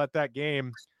 people at that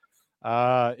game.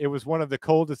 It was one of the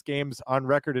coldest games on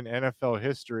record in NFL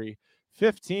history.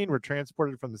 15 were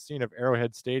transported from the scene of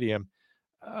Arrowhead Stadium.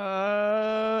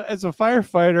 As a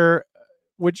firefighter,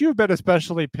 would you have been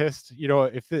especially pissed,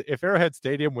 if Arrowhead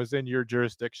Stadium was in your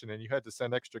jurisdiction and you had to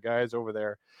send extra guys over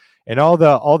there, and all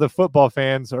the football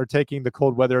fans are taking the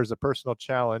cold weather as a personal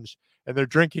challenge, and they're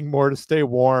drinking more to stay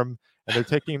warm, and they're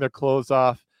taking their clothes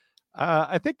off?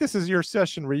 I think this is your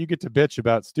session where you get to bitch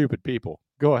about stupid people.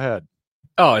 Go ahead.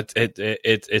 Oh,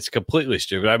 it's completely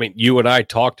stupid. I mean, you and I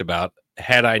talked about,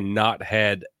 had I not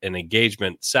had an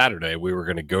engagement Saturday, we were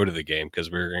going to go to the game because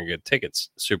we were going to get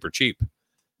tickets super cheap.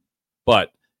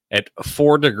 But at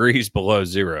 4 degrees below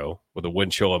zero with a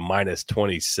wind chill of minus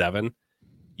 27,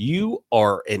 you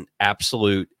are an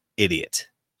absolute idiot.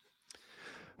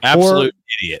 Absolute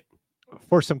idiot.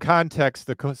 For some context,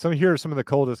 here are some of the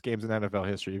coldest games in NFL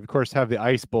history. You, of course, have the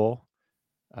Ice Bowl,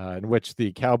 in which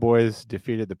the Cowboys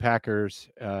defeated the Packers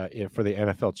for the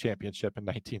NFL championship in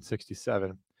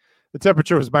 1967. The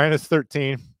temperature was minus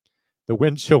 13. The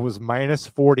wind chill was minus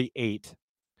 48.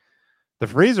 The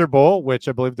Freezer Bowl, which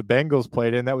I believe the Bengals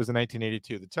played in, that was in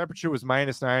 1982. The temperature was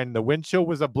minus 9. The wind chill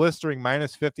was a blistering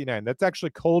minus 59. That's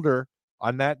actually colder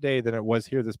on that day than it was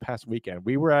here this past weekend.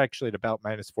 We were actually at about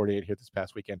minus 48 here this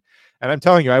past weekend. And I'm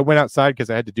telling you, I went outside because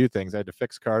I had to do things. I had to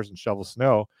fix cars and shovel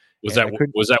snow. Was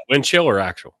that wind chill or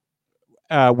actual?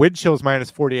 Wind chill is minus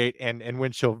 48 and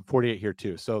wind chill 48 here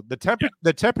too. So the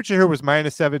temperature here was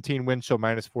minus 17, wind chill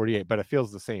minus 48, but it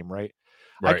feels the same, right?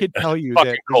 I could tell you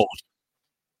that cold.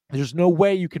 There's no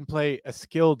way you can play a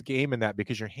skilled game in that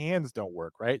because your hands don't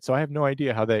work, right? So I have no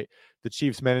idea how the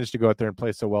Chiefs managed to go out there and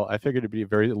play so well. I figured it'd be a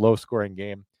very low-scoring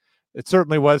game. It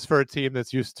certainly was for a team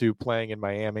that's used to playing in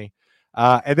Miami.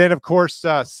 And then, of course,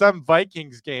 some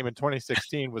Vikings game in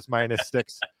 2016 was minus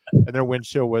 6, and their wind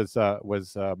chill was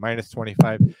minus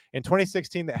 25. In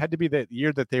 2016, that had to be the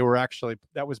year that they were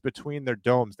that was between their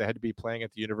domes. They had to be playing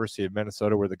at the University of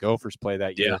Minnesota where the Gophers play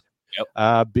that year.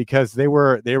 Yep. Because they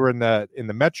were in the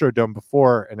Metrodome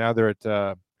before, and now they're at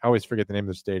I always forget the name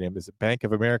of the stadium. Is it Bank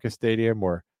of America Stadium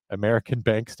or American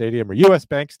Bank Stadium or U.S.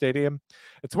 Bank Stadium?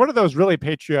 It's one of those really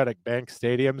patriotic bank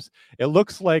stadiums. It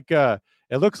looks like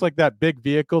that big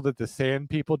vehicle that the Sand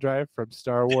People drive from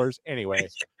Star Wars. Anyway,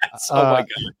 yes. Oh my God,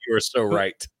 you are so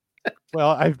right. Well,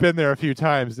 I've been there a few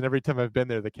times, and every time I've been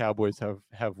there, the Cowboys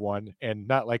have won, and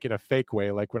not like in a fake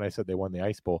way, like when I said they won the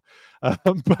Ice Bowl.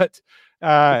 But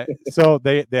so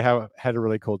they have had a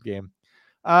really cold game.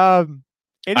 I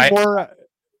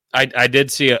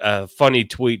did see a funny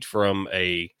tweet from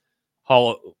I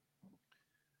don't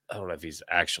know if he's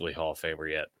actually Hall of Famer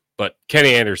yet, but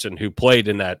Kenny Anderson, who played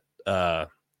in that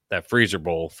Freezer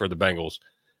Bowl for the Bengals,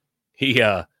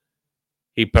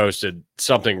 he posted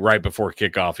something right before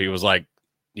kickoff. He was like,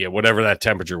 yeah, whatever that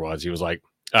temperature was, he was like,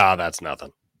 that's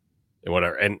nothing. And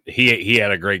whatever. And he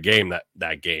had a great game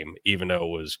that game, even though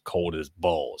it was cold as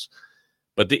balls.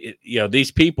 But these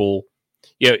people,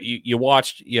 you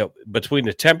watched, between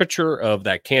the temperature of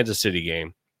that Kansas City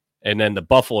game and then the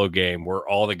Buffalo game where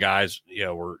all the guys,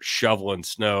 were shoveling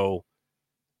snow.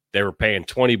 They were paying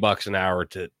 $20 an hour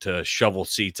to shovel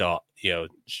seats off,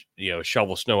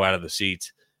 shovel snow out of the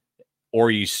seats,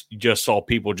 or you just saw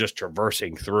people just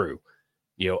traversing through,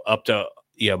 up to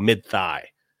mid thigh.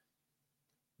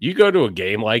 You go to a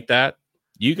game like that,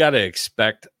 you got to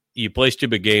expect. You play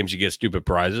stupid games, you get stupid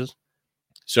prizes.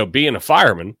 So being a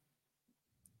fireman,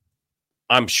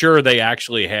 I'm sure they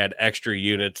actually had extra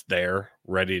units there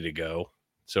ready to go.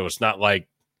 So it's not like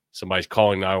somebody's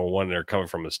calling 911 and they're coming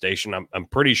from a station. I'm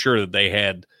pretty sure that they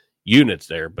had units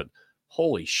there, but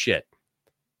holy shit.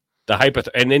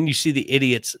 And then you see the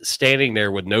idiots standing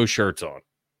there with no shirts on.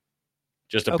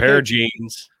 Just a pair of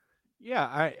jeans.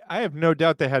 Yeah, I have no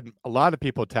doubt they had a lot of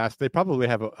people tasked. They probably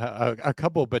have a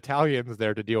couple battalions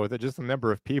there to deal with it. Just the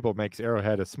number of people makes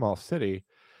Arrowhead a small city.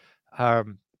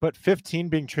 But 15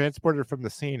 being transported from the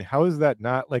scene, how is that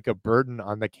not like a burden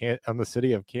on the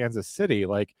city of Kansas City?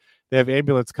 Like they have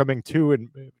ambulance coming to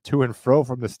and fro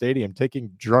from the stadium, taking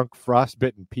drunk,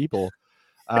 frostbitten people.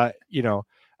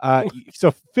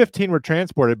 So 15 were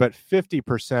transported, but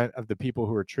 50% of the people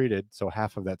who were treated, so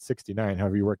half of that 69,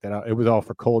 however you work that out, it was all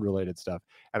for cold related stuff.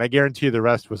 And I guarantee you the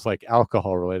rest was like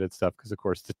alcohol related stuff because, of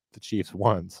course, the Chiefs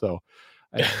won. So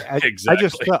exactly.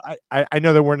 I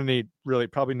know there weren't any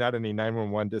probably not any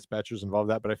 911 dispatchers involved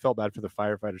in that, but I felt bad for the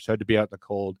firefighters who had to be out in the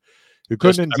cold, who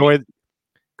couldn't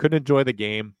enjoy the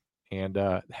game and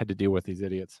had to deal with these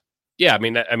idiots. Yeah, I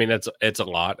mean it's a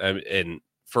lot. And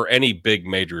for any big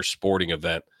major sporting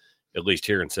event, at least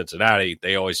here in Cincinnati,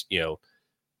 they always,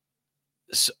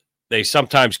 they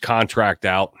sometimes contract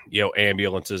out,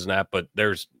 ambulances and that, but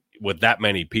with that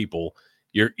many people,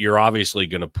 you're obviously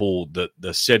going to pull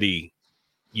the city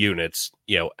units,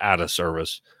 out of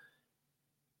service.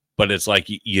 But it's like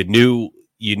you knew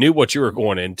what you were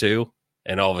going into,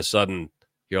 and all of a sudden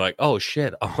you're like, oh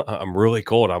shit, I'm really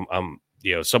cold. I'm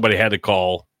somebody had to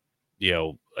call,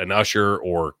 an usher,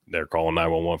 or they're calling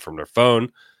 911 from their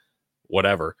phone,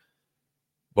 whatever.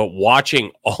 But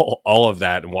watching all of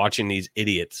that and watching these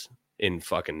idiots in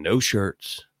fucking no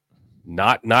shirts,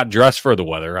 not dressed for the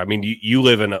weather. I mean, you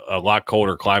live in a lot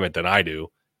colder climate than I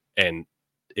do, and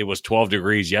it was 12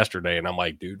 degrees yesterday, and I'm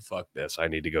like, dude, fuck this. I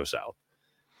need to go south.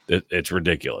 It's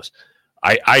ridiculous.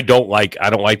 I don't like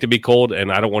to be cold,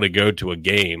 and I don't want to go to a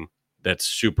game that's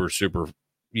super, super,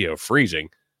 freezing.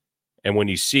 And when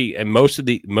you see, and most of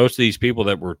these people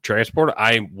that were transported,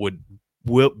 I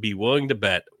will be willing to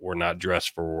bet were not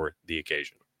dressed for the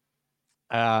occasion.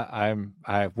 We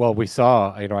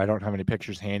saw, I don't have any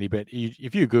pictures handy, but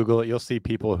if you Google it, you'll see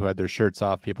people who had their shirts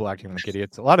off, people acting like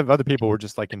idiots. A lot of other people were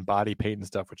just like in body paint and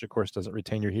stuff, which of course doesn't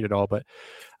retain your heat at all. But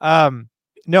so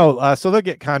they'll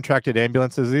get contracted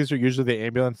ambulances. These are usually the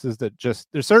ambulances that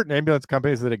there's certain ambulance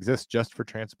companies that exist just for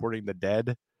transporting the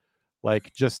dead,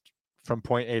 like just from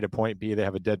point A to point B. They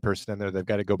have a dead person in there. They've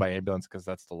got to go by ambulance because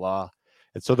that's the law.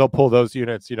 And so they'll pull those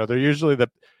units. They're usually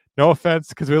no offense,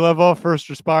 because we love all first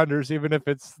responders, even if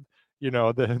it's,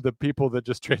 the people that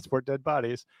just transport dead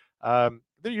bodies. They're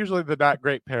usually the not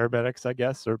great paramedics, I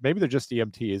guess, or maybe they're just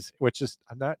EMTs, which is,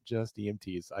 I'm not just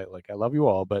EMTs. I love you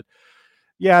all, but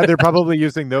yeah, they're probably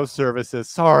using those services.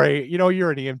 Sorry,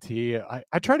 you're an EMT.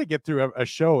 I try to get through a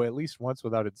show at least once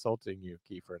without insulting you,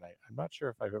 Kiefer, and I'm not sure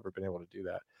if I've ever been able to do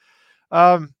that.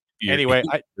 Anyway,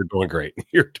 you're doing great.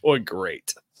 You're doing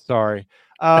great. Sorry.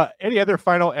 Any other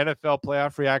final NFL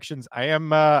playoff reactions?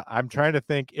 I'm trying to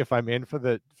think if I'm in for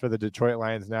the Detroit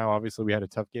Lions now. Obviously, we had a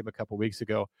tough game a couple weeks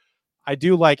ago. I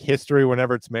do like history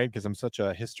whenever it's made because I'm such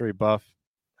a history buff.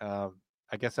 I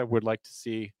guess I would like to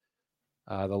see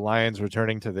the Lions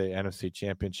returning to the NFC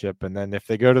Championship, and then if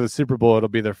they go to the Super Bowl, it'll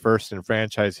be their first in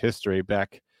franchise history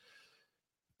back.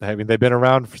 I mean, they've been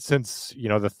around since,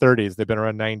 the 30s. They've been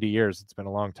around 90 years. It's been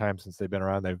a long time since they've been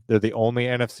around. They're the only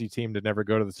NFC team to never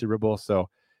go to the Super Bowl. So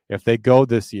if they go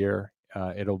this year,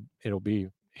 it'll be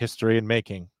history in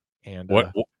making. And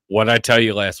what did I tell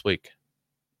you last week?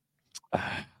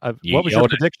 What was your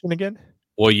prediction again?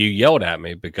 Well, you yelled at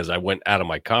me because I went out of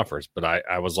my conference, but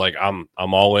I was like, I'm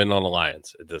all in on the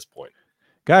Lions at this point.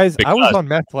 Guys, I was on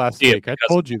meth last week. I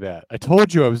told you that. I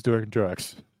told you I was doing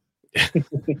drugs. You're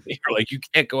like, you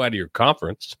can't go out of your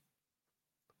conference.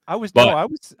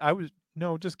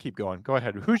 Just keep going. Go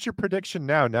ahead. Who's your prediction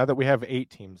now that we have 8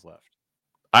 teams left?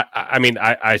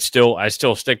 I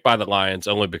still stick by the Lions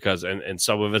only because, and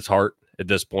some of it's heart at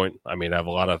this point. I mean, I have a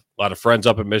lot of friends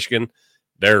up in Michigan.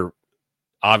 They're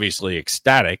obviously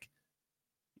ecstatic,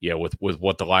 with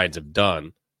what the Lions have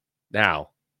done.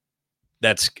 Now,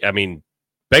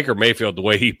 Baker Mayfield, the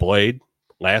way he played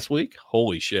last week,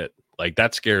 holy shit. Like,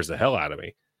 that scares the hell out of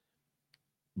me.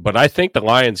 But I think the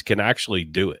Lions can actually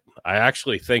do it. I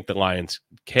actually think the Lions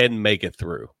can make it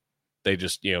through. They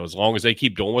just, as long as they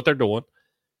keep doing what they're doing.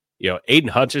 Aiden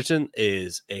Hutchinson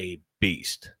is a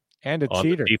beast. And a on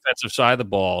cheater. The defensive side of the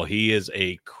ball, he is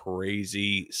a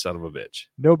crazy son of a bitch.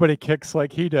 Nobody kicks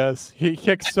like he does. He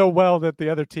kicks so well that the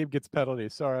other team gets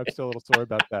penalties. Sorry, I'm still a little sore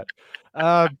about that.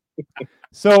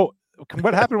 So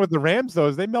what happened with the Rams, though,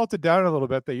 is they melted down a little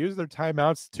bit. They used their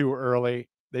timeouts too early.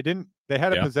 They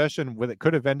had a possession with it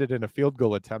could have ended in a field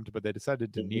goal attempt, but they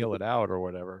decided to kneel it out or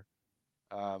whatever.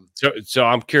 So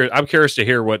I'm curious to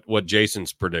hear what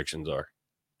Jason's predictions are.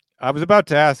 I was about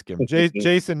to ask him,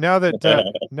 Jason. Now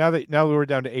that we're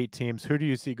down to 8 teams, who do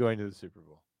you see going to the Super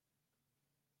Bowl?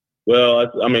 Well,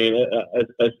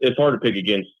 it's hard to pick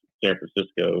against San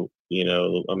Francisco.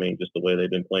 Just the way they've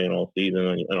been playing all season,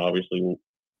 and obviously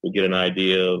we'll get an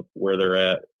idea of where they're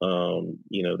at.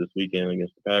 This weekend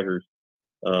against the Packers.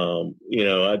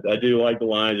 I do like the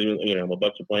Lions. My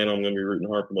Bucks are playing. I'm going to be rooting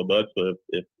hard for my Bucks. But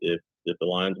if the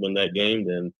Lions win that game,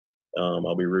 then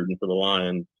I'll be rooting for the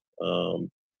Lions.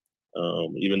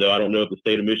 Even though I don't know if the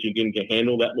state of Michigan can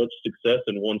handle that much success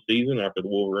in one season after the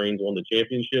Wolverines won the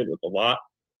championship. It's a lot.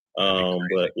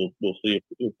 But we'll see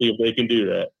if they can do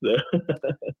that.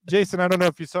 Jason, I don't know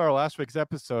if you saw our last week's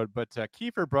episode, but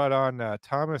Kiefer brought on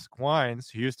Thomas Gwines,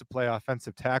 who used to play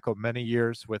offensive tackle many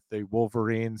years with the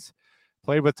Wolverines,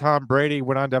 played with Tom Brady,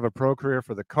 went on to have a pro career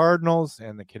for the Cardinals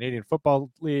and the Canadian Football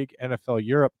League, NFL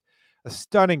Europe, a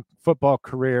stunning football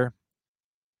career.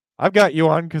 I've got you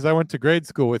on because I went to grade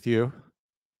school with you.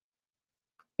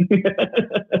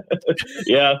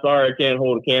 Yeah, sorry, I can't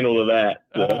hold a candle to that.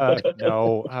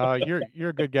 No, you're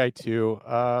a good guy too.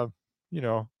 I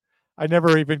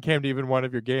never even came to even one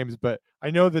of your games, but I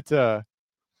know that the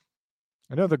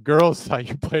girls thought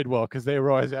you played well because they were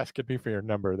always asking me for your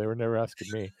number. They were never asking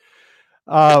me.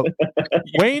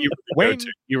 Wayne,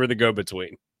 you were the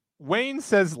go-between. Wayne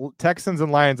says Texans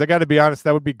and Lions. I got to be honest,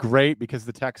 that would be great because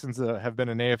the Texans have been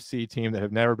an AFC team that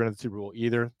have never been in the Super Bowl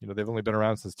either. They've only been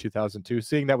around since 2002.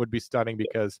 Seeing that would be stunning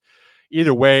because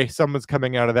either way, someone's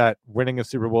coming out of that winning a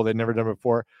Super Bowl they've never done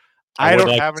before. I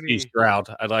don't have any.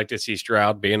 Stroud. I'd like to see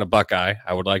Stroud being a Buckeye.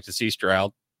 I would like to see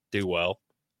Stroud do well.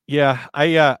 Yeah,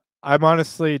 I'm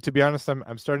honestly, to be honest,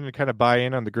 I'm starting to kind of buy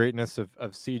in on the greatness of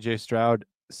CJ Stroud.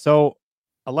 So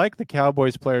I like the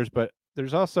Cowboys players, but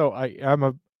there's also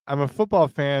I'm a football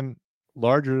fan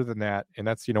larger than that, and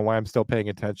that's why I'm still paying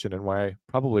attention and why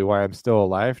I'm still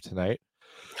alive tonight.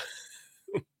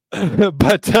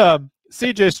 But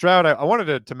CJ Stroud, I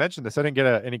wanted to mention this. I didn't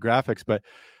get any graphics, but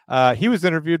he was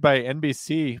interviewed by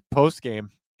NBC post game,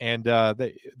 and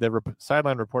the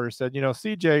sideline reporter said,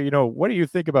 CJ, what do you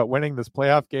think about winning this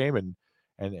playoff game, and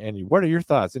what are your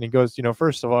thoughts? And he goes,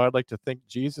 first of all, I'd like to thank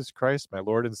Jesus Christ, my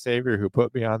Lord and Savior, who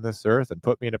put me on this earth and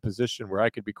put me in a position where I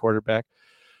could be quarterback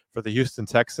for the Houston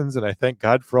Texans, and I thank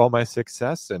God for all my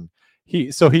success. And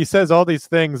he says all these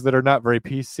things that are not very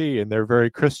PC, and they're very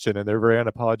Christian, and they're very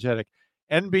unapologetic.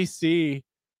 NBC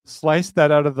sliced that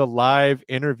out of the live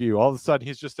interview. All of a sudden,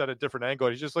 he's just at a different angle.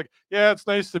 He's just like, yeah, it's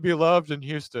nice to be loved in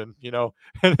Houston, and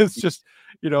it's just,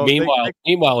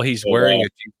 Meanwhile, he's wearing a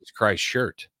Jesus Christ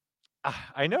shirt.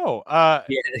 I know.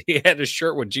 He had a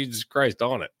shirt with Jesus Christ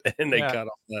on it, and they cut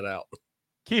all that out.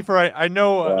 Kiefer, I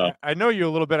know you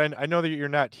a little bit. I know that you're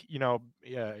not,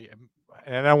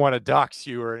 and I don't want to dox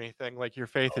you or anything. Like, your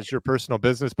faith is your personal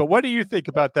business. But what do you think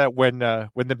about that when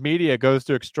the media goes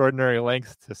to extraordinary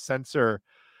lengths to censor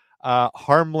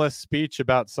harmless speech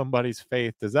about somebody's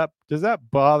faith? Does that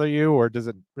bother you, or does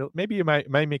it? Maybe am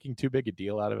I making too big a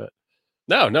deal out of it?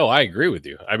 No, I agree with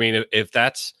you. I mean, if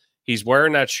he's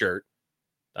wearing that shirt.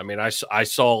 I mean, I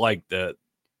saw like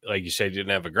you said, you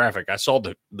didn't have a graphic. I saw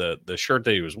the shirt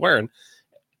that he was wearing,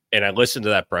 and I listened to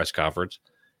that press conference.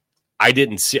 I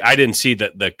didn't see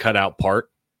the cutout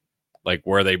part, like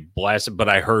where they blasted, but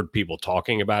I heard people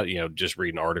talking about it, just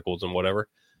reading articles and whatever.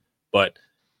 But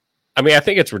I mean, I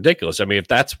think it's ridiculous. I mean, if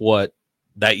that's what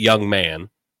that young man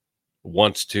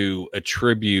wants to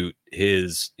attribute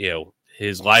his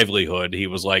livelihood, he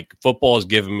was like, football has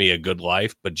given me a good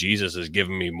life, but Jesus has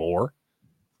given me more.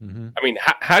 Mm-hmm. I mean,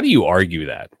 how do you argue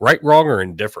that? Right, wrong, or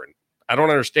indifferent? I don't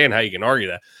understand how you can argue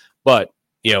that. But,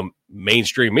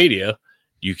 mainstream media,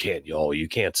 you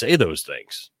can't say those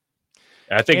things.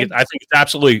 And I think it's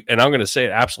absolutely, and I'm going to say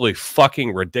it, absolutely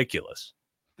fucking ridiculous.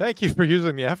 Thank you for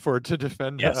using the F word to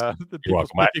defend yes, the you're people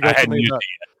welcome. I hadn't used it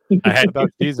yet. I had about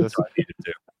Jesus.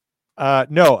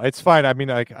 No, it's fine. I mean,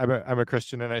 like I'm a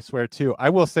Christian and I swear too. I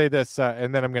will say this,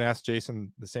 and then I'm going to ask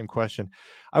Jason the same question.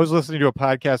 I was listening to a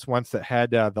podcast once that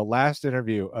had the last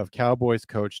interview of Cowboys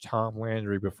coach Tom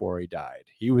Landry before he died.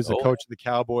 He was a coach of the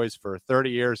Cowboys for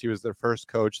 30 years. He was their first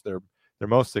coach, their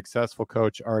most successful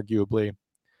coach, arguably.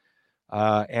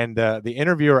 And the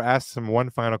interviewer asked him one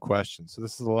final question. So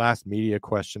this is the last media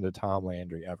question to Tom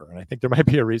Landry ever. And I think there might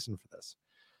be a reason for this.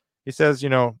 He says,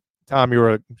 Tom, you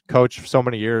were a coach for so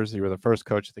many years. You were the first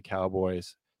coach of the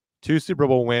Cowboys. 2 Super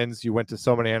Bowl wins. You went to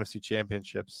so many NFC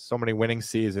championships, so many winning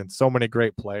seasons, so many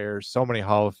great players, so many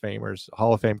Hall of Famers,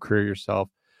 Hall of Fame career yourself.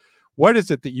 What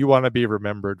is it that you want to be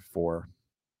remembered for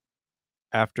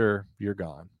after you're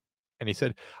gone? And he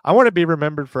said, I want to be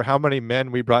remembered for how many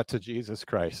men we brought to Jesus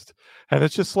Christ. And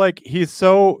it's just like, he's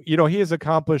so, he has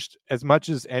accomplished as much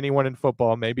as anyone in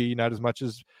football, maybe not as much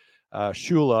as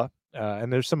Shula,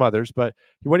 and there's some others, but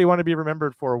what he wanted to be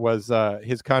remembered for was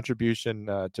his contribution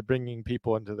to bringing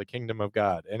people into the kingdom of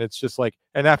God. And it's just like,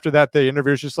 and after that, the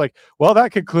interviewer's just like, well,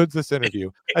 that concludes this interview.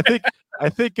 I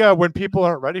think when people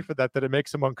aren't ready for that it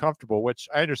makes them uncomfortable, which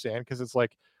I understand, because it's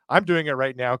like, I'm doing it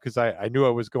right now because I knew I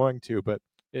was going to, but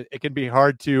it can be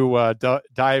hard to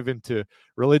dive into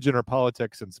religion or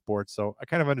politics in sports. So I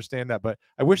kind of understand that, but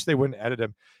I wish they wouldn't edit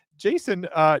him. Jason,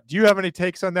 do you have any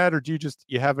takes on that, or do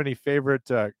you have any favorite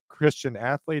Christian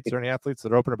athletes or any athletes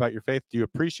that are open about your faith? Do you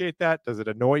appreciate that? Does it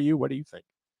annoy you? What do you think?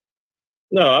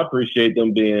 No, I appreciate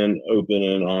them being open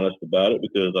and honest about it,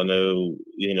 because I know,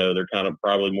 they're kind of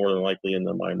probably more than likely in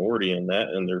the minority in that,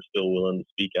 and they're still willing to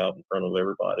speak out in front of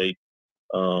everybody,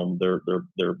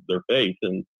 their faith.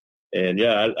 And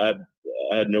yeah, I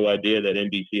had no idea that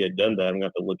NBC had done that. I'm going to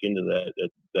have to look into that.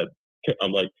 That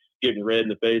I'm like getting red in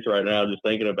the face right now just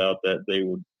thinking about that they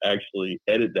would actually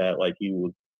edit that like he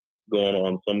was going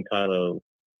on some kind of,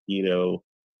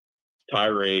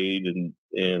 tirade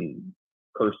and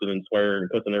cursing and swearing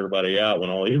and cussing everybody out when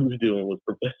all he was doing was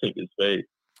professing his faith.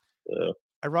 So.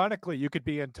 Ironically, you could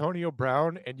be Antonio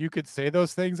Brown and you could say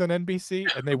those things on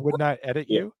NBC and they would not edit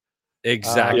you.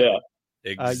 Exactly. Yeah.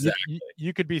 Exactly.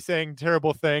 You could be saying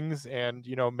terrible things, and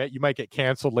you might get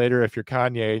canceled later if you're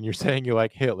Kanye and you're saying you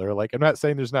like Hitler. Like, I'm not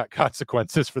saying there's not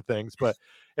consequences for things, but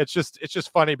it's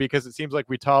just funny because it seems like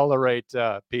we tolerate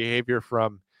behavior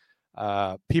from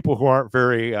people who aren't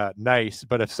very nice.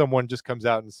 But if someone just comes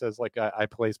out and says like I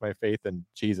place my faith in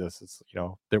Jesus, it's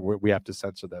we have to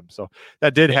censor them. So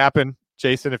that did happen.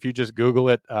 Jason, if you just Google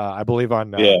it, I believe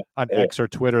on X or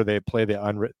Twitter they play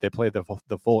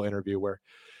the full interview where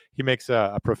he makes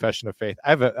a profession of faith. I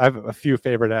have a few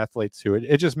favorite athletes who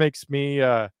it just makes me.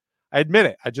 I admit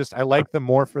it. I like them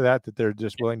more for that they're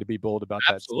just willing to be bold about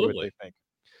Absolutely. that.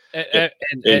 What they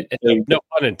think. And no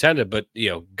pun intended, but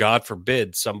God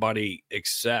forbid somebody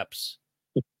accepts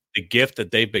the gift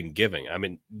that they've been giving. I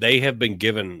mean, they have been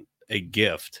given a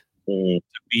gift to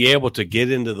be able to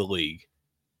get into the league.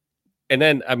 And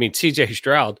then, I mean, CJ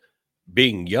Stroud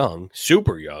being young,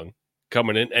 super young,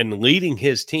 coming in and leading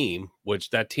his team,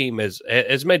 which that team has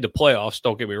made the playoffs.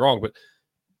 Don't get me wrong, but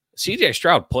CJ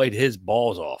Stroud played his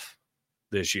balls off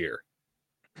this year.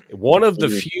 One of the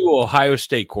few Ohio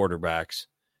State quarterbacks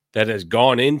that has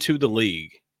gone into the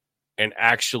league and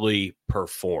actually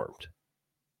performed.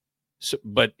 So,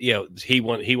 but he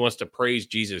wants to praise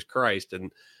Jesus Christ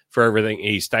and for everything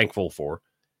he's thankful for,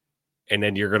 and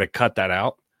then you're going to cut that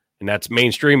out, and that's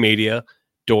mainstream media.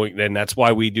 And that's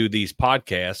why we do these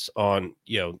podcasts on,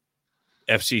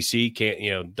 FCC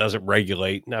can't, doesn't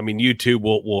regulate. I mean, YouTube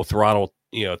will throttle,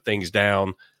 things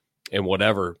down and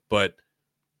whatever, but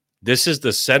this is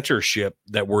the censorship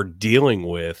that we're dealing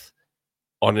with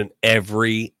on an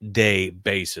everyday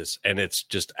basis. And it's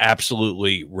just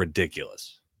absolutely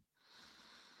ridiculous.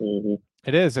 Mm-hmm.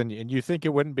 It is, and you think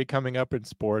it wouldn't be coming up in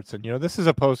sports, and this is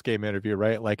a post game interview,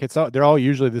 right? Like they're all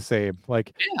usually the same.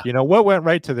 Like what went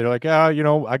right to? They're like,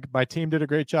 my team did a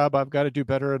great job. I've got to do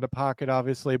better in the pocket,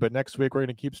 obviously, but next week we're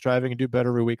going to keep striving and do better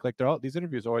every week. Like these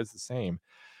interviews are always the same.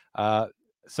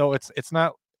 So it's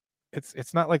not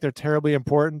like they're terribly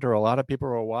important or a lot of people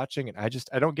are watching, and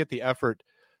I don't get the effort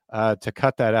to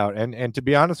cut that out. And to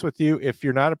be honest with you, if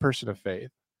you're not a person of faith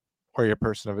or you're a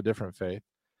person of a different faith,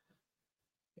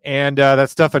 and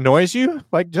that stuff annoys you,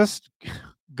 like just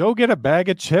go get a bag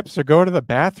of chips or go to the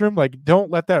bathroom. Like, don't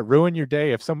let that ruin your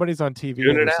day. If somebody's on TV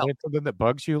and they're saying something that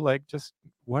bugs you, like just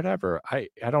whatever. I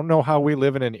don't know how we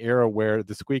live in an era where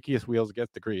the squeakiest wheels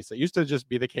get the grease. It used to just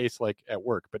be the case like at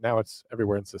work, but now it's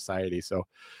everywhere in society. So,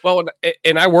 well,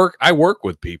 and I work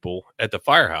with people at the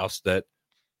firehouse that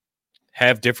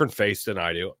have different faiths than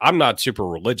I do. I'm not super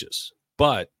religious,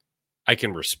 but I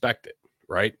can respect it,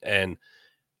 right? And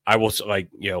I will, like,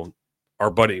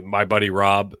 my buddy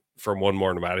Rob from one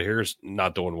morning out of here is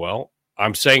not doing well.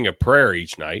 I'm saying a prayer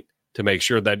each night to make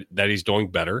sure that he's doing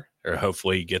better, or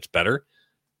hopefully he gets better.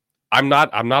 I'm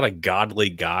not a godly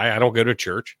guy. I don't go to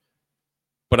church,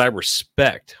 but I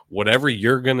respect whatever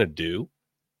you're going to do.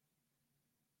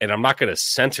 And I'm not going to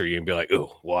censor you and be like,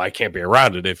 oh, well, I can't be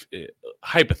around it if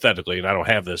hypothetically, and I don't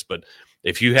have this, but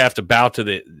if you have to bow to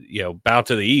the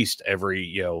east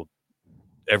every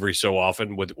so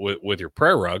often with your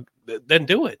prayer rug, then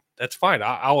do it. That's fine.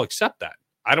 I'll accept that.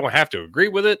 I don't have to agree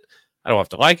with it. I don't have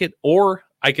to like it, or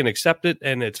I can accept it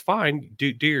and it's fine.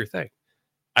 Do your thing.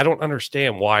 I don't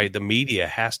understand why the media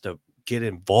has to get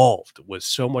involved with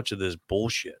so much of this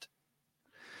bullshit.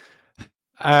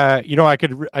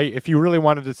 If you really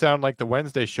wanted to sound like the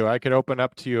Wednesday show, I could open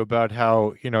up to you about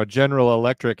how, General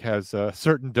Electric has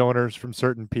certain donors from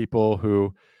certain people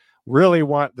who really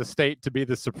want the state to be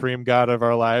the supreme god of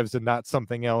our lives and not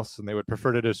something else. And they would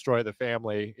prefer to destroy the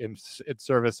family in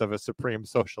service of a supreme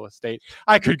socialist state.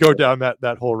 I could go down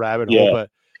that whole rabbit hole,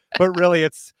 but really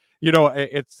it's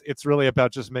really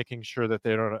about just making sure that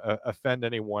they don't offend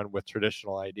anyone with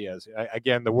traditional ideas.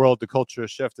 Again, the culture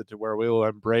has shifted to where we will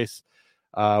embrace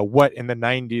what in the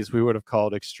 90s we would have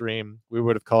called extreme, we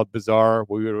would have called bizarre,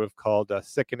 we would have called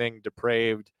sickening,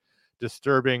 depraved,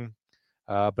 disturbing.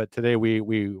 But today we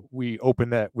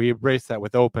embrace that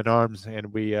with open arms,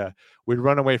 and we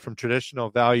run away from traditional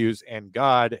values and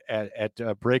God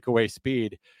at breakaway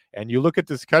speed. And you look at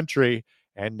this country,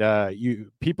 and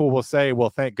people will say, well,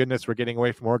 thank goodness we're getting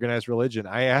away from organized religion.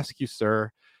 I ask you,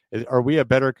 sir, are we a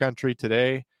better country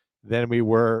today than we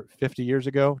were 50 years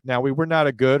ago? Now, we were not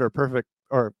a good or perfect,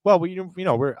 I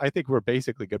think we're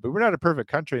basically good, but we're not a perfect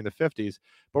country in the 50s,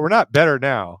 but we're not better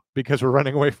now because we're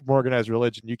running away from organized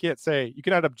religion. You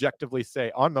cannot objectively say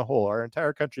on the whole, our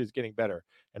entire country is getting better.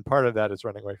 And part of that is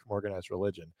running away from organized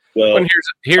religion. Well,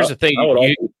 here's the thing.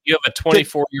 You have a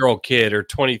 24-year-old kid or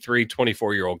 23,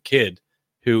 24-year-old kid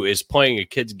who is playing a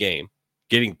kid's game,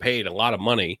 getting paid a lot of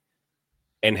money,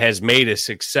 and has made a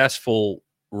successful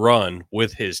run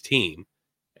with his team.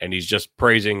 And he's just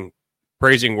praising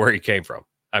where he came from.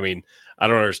 I mean, I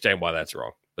don't understand why that's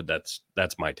wrong, but that's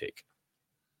my take.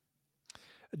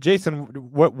 Jason,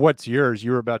 what's yours?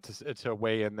 You were about to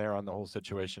weigh in there on the whole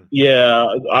situation. Yeah,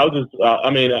 I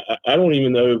don't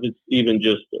even know if it's even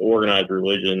just organized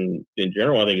religion in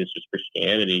general. I think it's just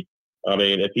Christianity. I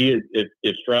mean,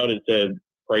 if Stroud had said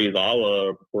praise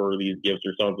Allah for these gifts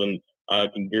or something, I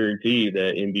can guarantee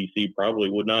that NBC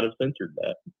probably would not have censored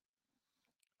that.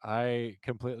 I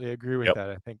completely agree with that.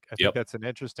 I think that's an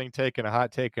interesting take and a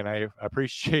hot take, and I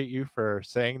appreciate you for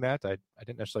saying that. I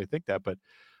didn't necessarily think that, but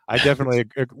I definitely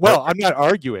well, I'm not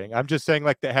arguing. I'm just saying,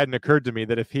 like, that hadn't occurred to me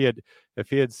that if he had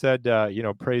said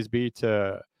praise be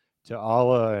to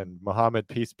Allah and Muhammad,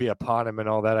 peace be upon him, and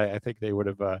all that, I think they would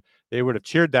have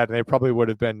cheered that, and they probably would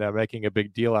have been making a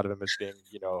big deal out of him as being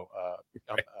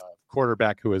a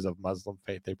quarterback who is of Muslim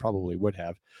faith. They probably would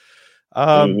have.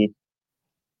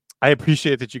 I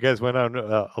appreciate that you guys went on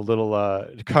a little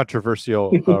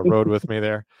controversial road with me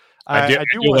there. I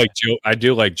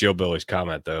do like Jill Billy's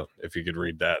comment, though. If you could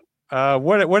read that.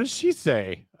 What did she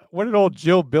say? What did old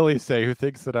Jill Billy say? Who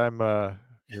thinks that I'm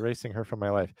erasing her from my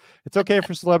life? It's okay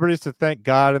for celebrities to thank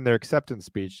God in their acceptance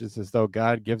speeches, as though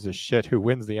God gives a shit who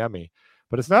wins the Emmy.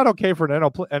 But it's not okay for an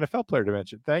NFL player to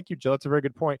mention. Thank you, Jill. That's a very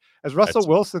good point. As Russell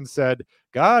Wilson said,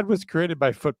 God was created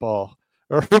by football.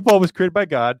 Or football was created by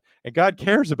God, and God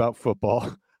cares about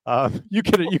football. You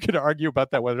could argue about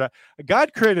that whether or not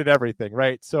God created everything,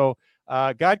 right? So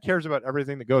God cares about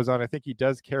everything that goes on. I think he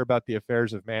does care about the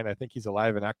affairs of man. I think he's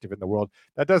alive and active in the world.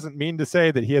 That doesn't mean to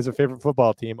say that he has a favorite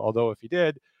football team, although if he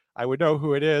did, I would know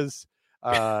who it is.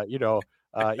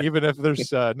 Even if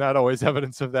there's not always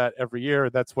evidence of that every year,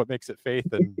 that's what makes it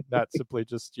faith and not simply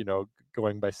just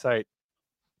going by sight.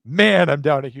 Man, I'm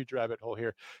down a huge rabbit hole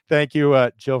here. Thank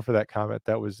you, Jill, for that comment.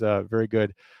 That was very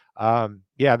good.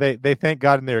 They thank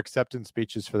God in their acceptance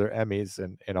speeches for their Emmys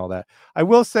and all that. I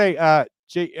will say,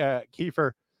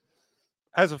 Kiefer,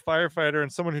 as a firefighter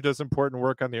and someone who does important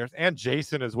work on the earth, and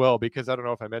Jason as well, because I don't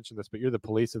know if I mentioned this, but you're the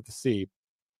police of the sea.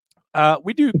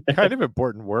 We do kind of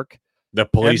important work. The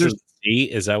police of the sea?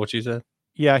 Is that what you said?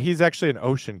 Yeah, he's actually an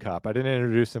ocean cop. I didn't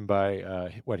introduce him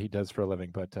by what he does for a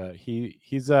living, but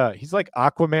he's like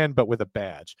Aquaman, but with a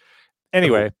badge.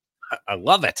 Anyway, I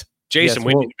love it, Jason.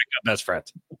 We need to become best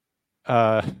friends.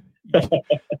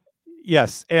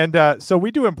 Yes, and so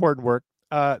we do important work.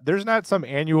 There's not some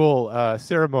annual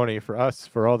ceremony for us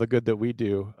for all the good that we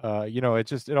do.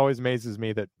 It always amazes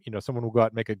me that someone will go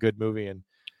out and make a good movie and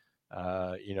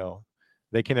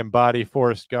they can embody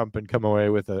Forrest Gump and come away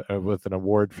with an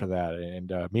award for that.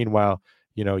 And meanwhile,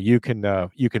 you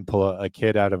can pull a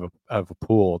kid out of a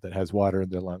pool that has water in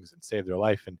their lungs and save their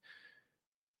life. And,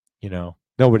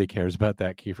 nobody cares about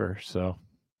that, Kiefer. So,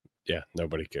 yeah,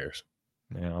 nobody cares.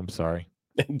 Yeah, I'm sorry.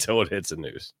 Until it hits the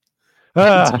news.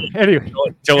 Anyway.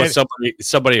 Until it's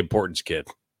somebody important's kid.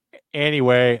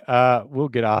 Anyway, we'll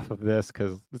get off of this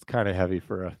because it's kind of heavy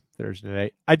for a Thursday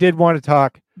night. I did want to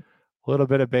talk a little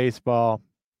bit of baseball.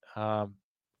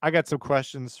 I got some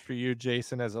questions for you,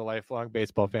 Jason, as a lifelong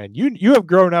baseball fan. You have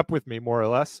grown up with me more or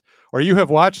less, or you have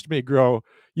watched me grow.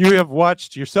 You have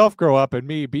watched yourself grow up and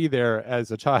me be there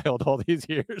as a child all these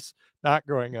years, not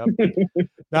growing up,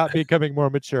 not becoming more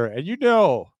mature. And you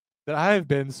know that I've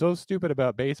been so stupid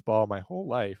about baseball my whole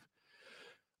life.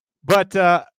 But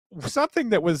something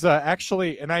that was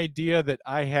actually an idea that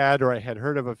I had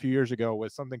heard of a few years ago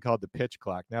was something called the pitch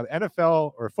clock. Now, the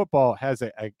NFL or football has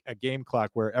a game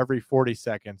clock where every 40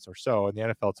 seconds or so, in the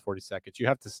NFL it's 40 seconds, you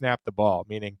have to snap the ball,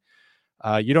 meaning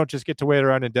you don't just get to wait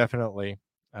around indefinitely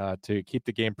to keep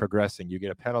the game progressing. You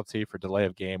get a penalty for delay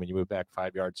of game and you move back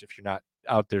 5 yards if you're not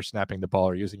out there snapping the ball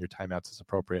or using your timeouts as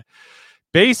appropriate.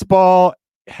 Baseball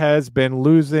has been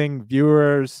losing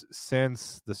viewers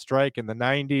since the strike in the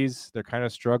 90s. They're kind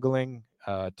of struggling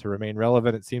to remain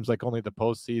relevant. It seems like only the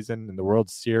postseason and the World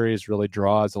Series really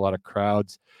draws a lot of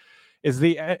crowds. Is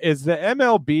the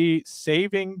MLB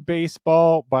saving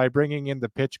baseball by bringing in the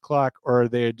pitch clock, or are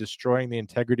they destroying the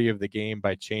integrity of the game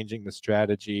by changing the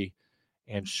strategy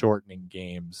and shortening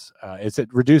games? Is it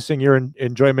reducing your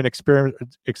enjoyment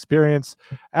experience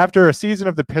after a season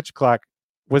of the pitch clock?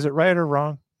 Was it right or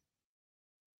wrong?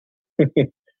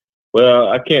 Well,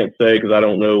 I can't say because I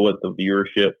don't know what the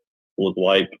viewership was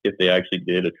like, if they actually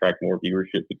did attract more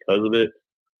viewership because of it.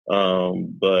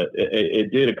 But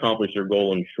it did accomplish their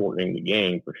goal in shortening the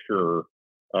game for sure.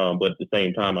 But at the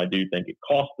same time, I do think it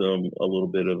cost them a little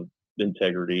bit of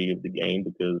integrity of the game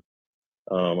because,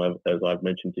 as I've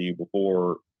mentioned to you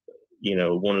before,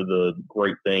 one of the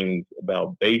great things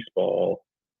about baseball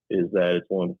is that it's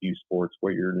one of the few sports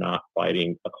where you're not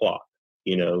fighting a clock.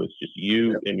 It's just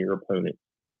you and your opponent.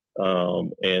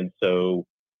 And so,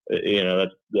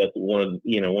 that's one of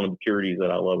the purities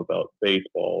that I love about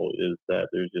baseball is that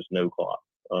there's just no clock.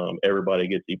 Everybody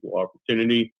gets equal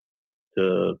opportunity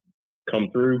to come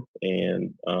through,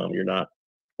 and you're not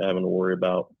having to worry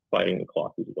about fighting the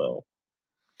clock as well.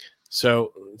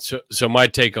 So my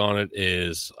take on it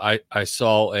is I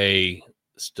saw a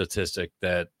statistic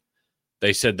that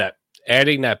they said that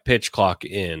adding that pitch clock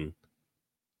in,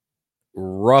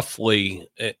 rough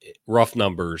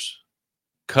numbers,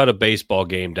 cut a baseball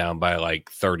game down by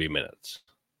like 30 minutes.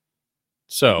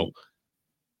 So,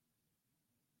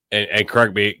 and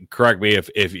correct me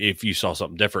if you saw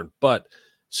something different, but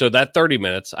so that 30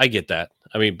 minutes, I get that.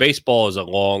 I mean, baseball is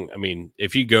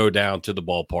if you go down to the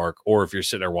ballpark or if you're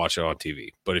sitting there watching on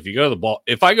TV, but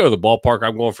if I go to the ballpark,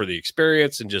 I'm going for the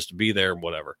experience and just to be there and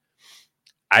whatever.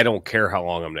 I don't care how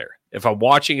long I'm there. If I'm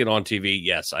watching it on TV,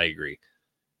 yes, I agree.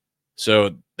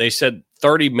 So they said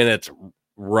 30 minutes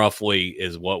roughly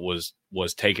is what was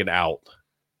taken out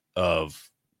of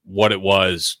what it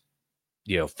was,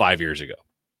 5 years ago.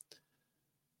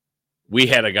 We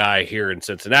had a guy here in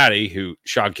Cincinnati who,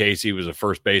 Sean Casey, was a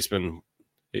first baseman.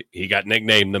 He got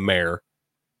nicknamed the Mayor,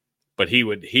 but he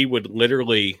would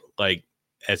literally, like,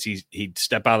 as he'd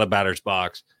step out of the batter's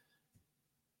box,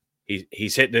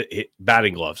 he's hitting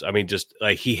batting gloves. I mean, just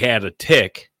like he had a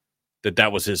tick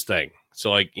that was his thing. So,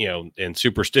 like, and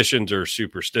superstitions are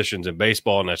superstitions in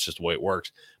baseball, and that's just the way it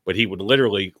works. But he would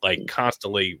literally, like,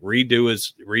 constantly redo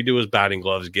his batting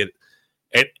gloves, get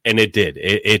it, and it did.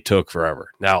 It took forever.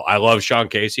 Now, I love Sean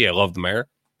Casey. I love the Mayor,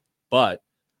 but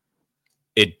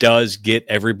it does get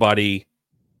everybody.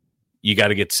 You got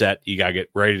to get set. You got to get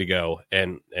ready to go,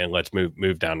 and let's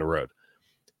move down the road.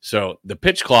 So the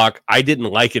pitch clock, I didn't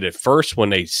like it at first when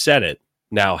they said it.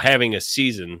 Now, having a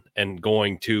season and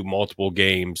going to multiple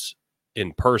games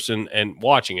in person and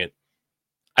watching it,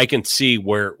 I can see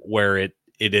where it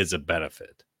is a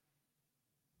benefit.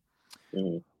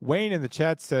 Wayne in the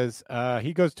chat says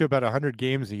he goes to about 100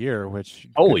 games a year, which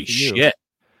holy shit.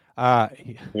 I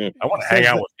want to hang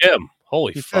out with him.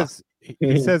 Holy fuck.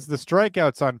 He says the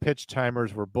strikeouts on pitch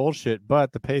timers were bullshit,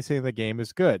 but the pacing of the game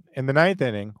is good. In the ninth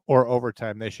inning or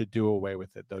overtime, they should do away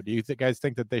with it, though. Do you guys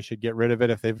think that they should get rid of it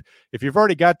if you've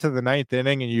already got to the ninth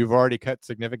inning and you've already cut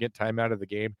significant time out of the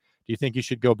game? Do you think you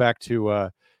should go back to,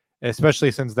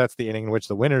 especially since that's the inning in which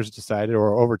the winners decided,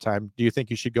 or overtime? Do you think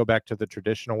you should go back to the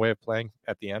traditional way of playing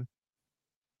at the end?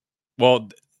 Well,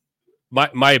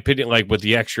 my opinion, like with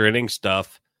the extra inning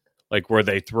stuff, like where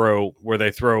they throw,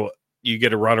 you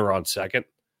get a runner on second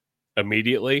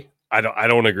immediately. I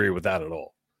don't agree with that at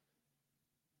all.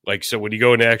 Like, so when you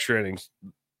go into extra innings,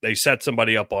 they set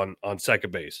somebody up on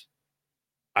second base.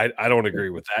 I don't agree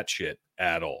with that shit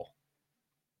at all.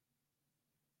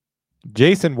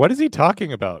 Jason, what is he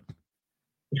talking about?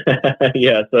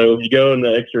 Yeah, so if you go in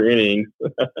the extra innings,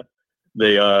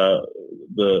 they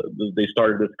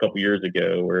started this a couple years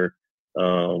ago where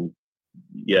the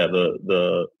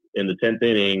in the 10th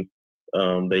inning,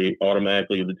 they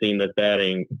automatically, the team that's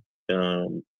batting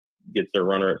gets their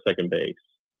runner at second base.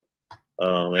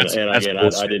 I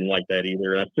didn't like that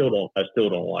either, and I still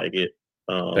don't like it.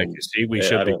 Thank you, Steve.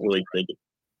 I don't really think it.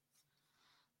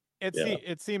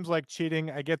 It seems like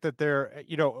cheating. I get that they're,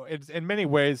 it's in many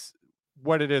ways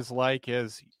what it is like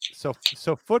is so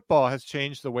football has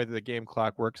changed the way that the game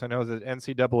clock works. I know that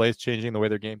NCAA is changing the way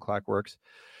their game clock works.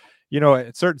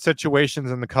 In certain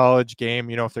situations in the college game,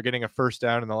 if they're getting a first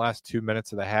down in the last 2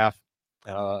 minutes of the half,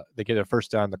 they get a first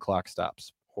down, the clock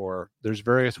stops. Or there's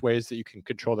various ways that you can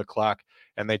control the clock,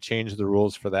 and they change the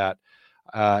rules for that.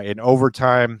 In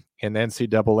overtime, in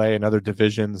NCAA and other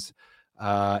divisions,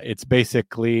 it's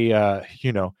basically,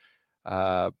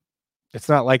 it's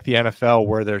not like the NFL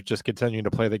where they're just continuing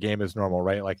to play the game as normal,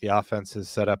 right? Like the offense is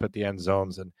set up at the end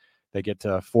zones and they get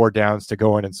 4 downs to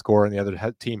go in and score, and the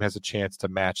other team has a chance to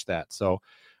match that. So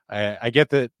I get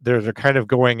that they're kind of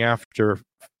going after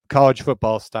college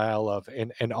football style of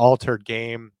an altered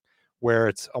game where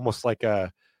it's almost like you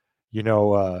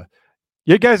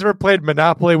guys ever played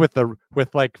Monopoly with the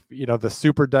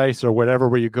super dice or whatever,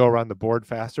 where you go around the board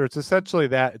faster? It's essentially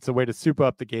that. It's a way to soup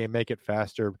up the game, make it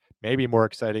faster, maybe more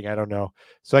exciting. I don't know.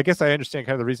 So I guess I understand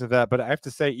kind of the reason for that. But I have to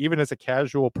say, even as a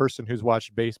casual person who's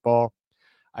watched baseball,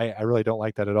 I really don't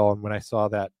like that at all. And when I saw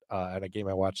that at a game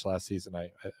I watched last season,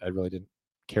 I really didn't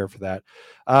care for that.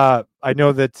 I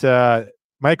know that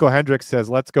Michael Hendricks says,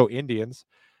 "Let's go Indians."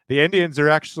 The Indians are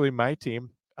actually my team.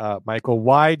 Michael,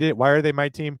 why are they my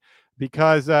team?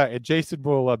 Because and Jason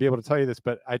will be able to tell you this,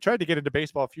 but I tried to get into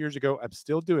baseball a few years ago. I'm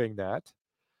still doing that.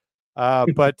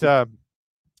 But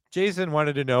Jason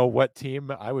wanted to know what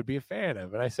team I would be a fan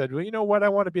of. And I said, well, you know what? I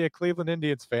want to be a Cleveland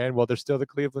Indians fan. Well, they're still the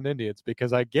Cleveland Indians,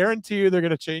 because I guarantee you they're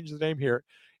going to change the name here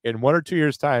in 1 or 2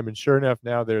 years' time. And sure enough,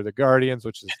 now they're the Guardians,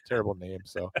 which is a terrible name.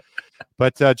 So,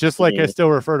 but just like I still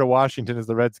refer to Washington as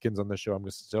the Redskins on the show, I'm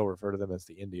going to still refer to them as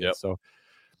the Indians. Yep. So,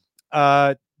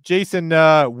 Jason,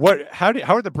 how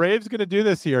are the Braves going to do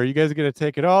this year? Are you guys going to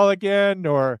take it all again,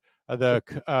 or are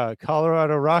the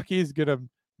Colorado Rockies going to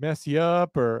mess you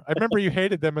up? Or I remember you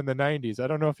hated them in the 90s. I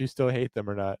don't know if you still hate them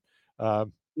or not.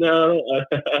 No,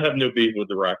 I have no beef with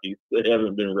the Rockies. They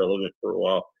haven't been relevant for a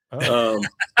while. Oh.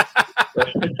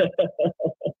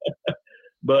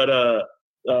 But I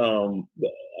don't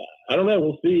know.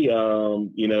 We'll see.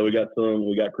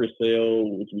 We got Chris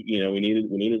Sale, which we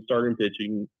needed starting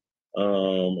pitching.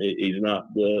 He's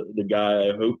not the guy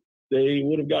I hoped they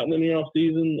would have gotten in the off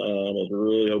season. I was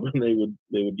really hoping they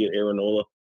would get Aaron Nola,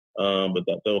 but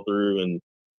that fell through, and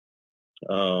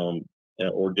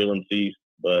or Dylan Cease.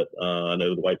 But I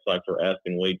know the White Sox are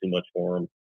asking way too much for him,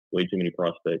 way too many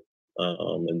prospects,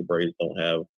 and the Braves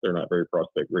they're not very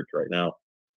prospect rich right now.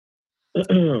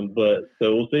 But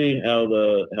so we'll see how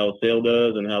Sale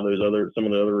does, and how some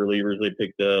of the other relievers they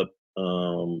picked up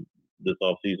this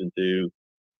off season too.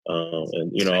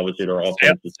 And obviously their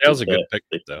offense Sale's a good pick,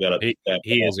 though. He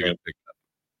is a good pick.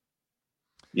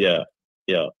 Yeah,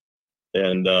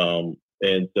 and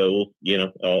so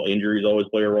all injuries always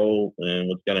play a role, and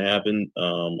what's going to happen.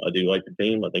 I do like the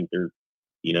team. I think they're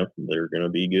going to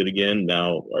be good again.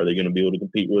 Now, are they going to be able to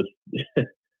compete with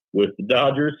with the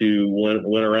Dodgers, who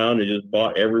went around and just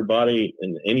bought everybody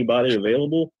and anybody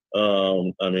available?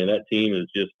 That team is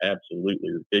just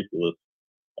absolutely ridiculous.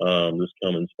 This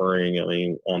coming spring,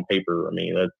 on paper,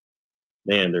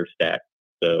 they're stacked.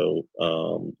 So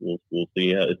we'll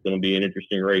see. It's going to be an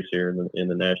interesting race here in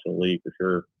the National League for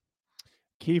sure.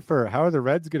 Kiefer, how are the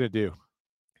Reds going to do?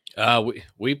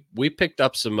 We picked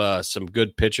up some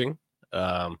good pitching.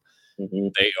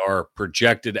 They are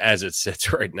projected, as it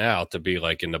sits right now, to be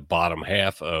like in the bottom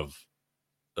half of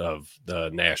the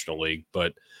National League.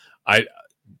 But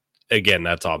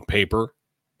that's on paper.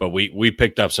 But we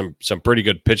picked up some pretty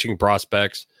good pitching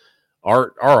prospects.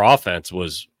 Our offense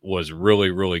was really,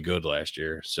 really good last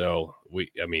year. So we'll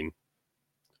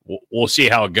see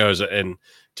how it goes. And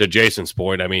to Jason's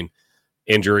point,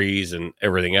 injuries and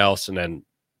everything else, and then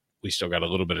we still got a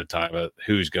little bit of time of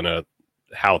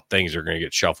how things are gonna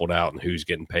get shuffled out and who's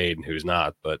getting paid and who's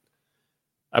not. But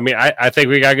I think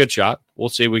we got a good shot. We'll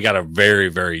see. We got a very,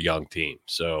 very young team,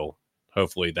 so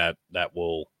hopefully that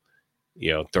will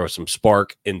throw some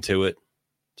spark into it.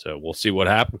 So we'll see what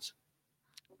happens.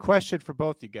 Question for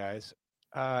both you guys,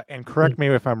 and correct me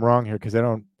if I'm wrong here, because I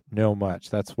don't know much.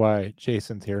 That's why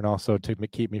Jason's here, and also to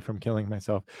keep me from killing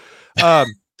myself.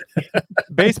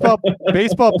 Baseball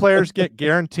players get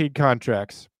guaranteed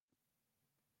contracts,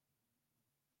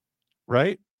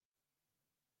 right?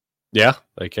 Yeah,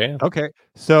 they can. Okay.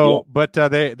 So, but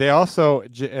they also,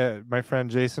 my friend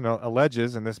Jason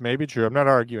alleges, and this may be true, I'm not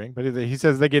arguing, but he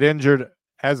says they get injured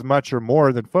as much or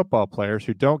more than football players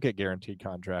who don't get guaranteed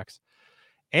contracts.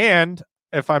 And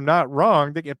if I'm not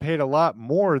wrong, they get paid a lot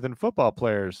more than football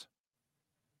players.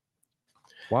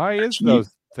 Why is those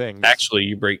things? Actually,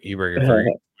 you bring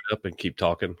it up and keep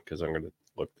talking because I'm going to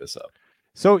look this up.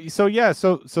 So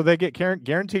they get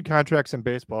guaranteed contracts in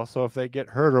baseball. So if they get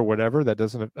hurt or whatever, that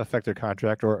doesn't affect their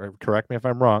contract. Or correct me if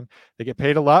I'm wrong. They get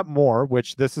paid a lot more.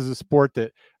 Which this is a sport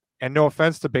that, and no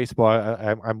offense to baseball,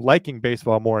 I'm liking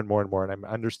baseball more and more and more, and I'm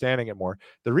understanding it more.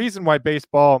 The reason why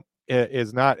baseball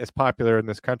is not as popular in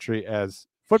this country as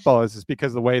football is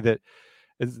because the way that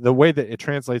it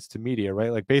translates to media,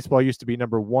 right? Like baseball used to be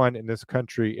number one in this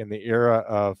country in the era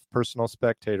of personal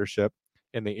spectatorship,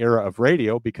 in the era of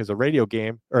radio, because a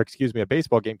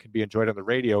baseball game can be enjoyed on the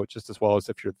radio just as well as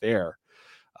if you're there.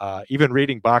 Even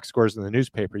reading box scores in the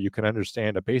newspaper, you can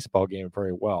understand a baseball game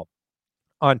very well.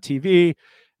 On TV,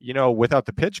 without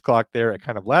the pitch clock there, it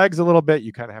kind of lags a little bit.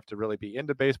 You kind of have to really be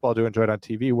into baseball to enjoy it on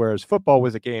TV, whereas football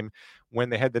was a game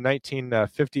when they had the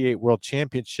 1958 World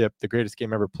Championship, the greatest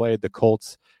game ever played, the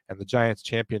Colts and the Giants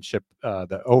championship,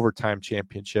 the overtime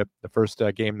championship, the first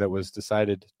game that was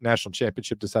decided, national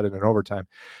championship decided in overtime.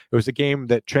 It was a game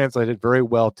that translated very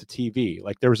well to TV.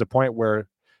 Like there was a point where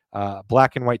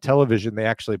black and white television, they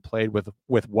actually played with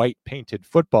white painted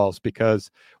footballs, because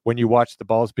when you watch the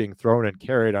balls being thrown and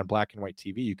carried on black and white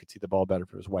TV, you could see the ball better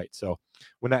if it was white. So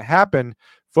when that happened,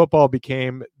 football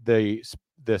became the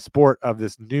sport of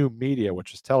this new media,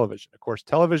 which is television. Of course,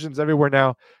 television's everywhere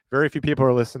now. Very few people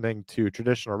are listening to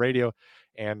traditional radio,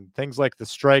 and things like the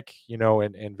strike,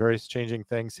 and various changing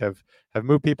things have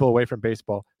moved people away from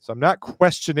baseball. So I'm not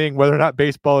questioning whether or not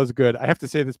baseball is good. I have to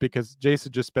say this because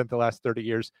Jason just spent the last 30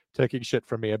 years taking shit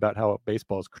from me about how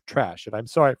baseball is trash, and I'm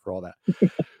sorry for all that.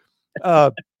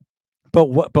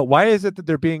 But why is it that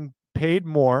they're being paid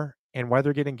more, and why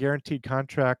they're getting guaranteed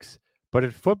contracts, but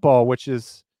in football, which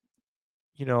is,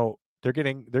 they're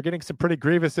getting some pretty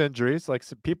grievous injuries. Like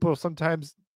some people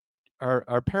sometimes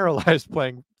are paralyzed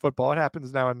playing football. It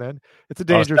happens now and then. It's a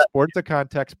dangerous sport. It's a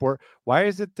contact sport. Why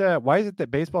is it that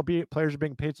baseball players are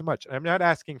being paid so much? And I'm not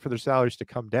asking for their salaries to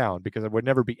come down, because I would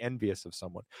never be envious of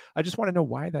someone. I just want to know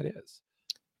why that is.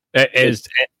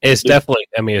 It's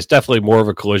definitely more of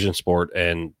a collision sport,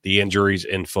 and the injuries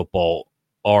in football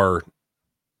are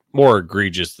more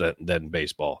egregious than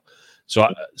baseball. So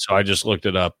I just looked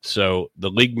it up. So the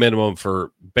league minimum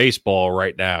for baseball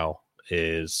right now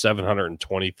is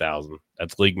 $720,000.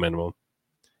 That's league minimum,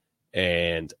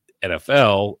 and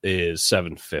NFL is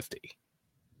 $750,000.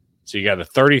 So you got a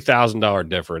 $30,000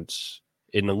 difference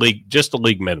in the league, just the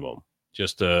league minimum.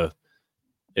 Just as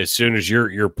soon as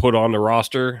you're put on the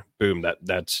roster, boom,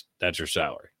 that's your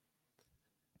salary.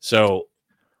 So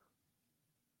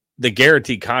the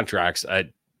guaranteed contracts,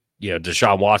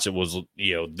 Deshaun Watson was,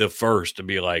 the first to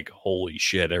be like, holy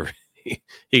shit,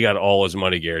 he got all his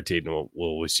money guaranteed, and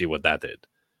we'll see what that did.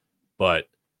 But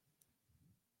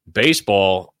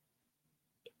baseball,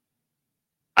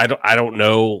 I don't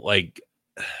know. Like,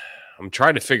 I'm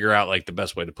trying to figure out like the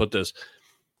best way to put this.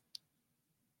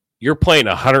 You're playing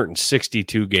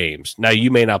 162 games. Now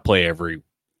you may not play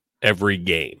every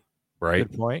game, right?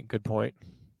 Good point.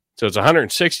 So it's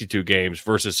 162 games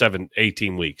versus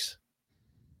 18 weeks.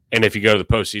 And if you go to the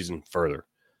postseason further,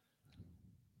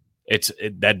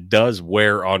 that does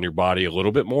wear on your body a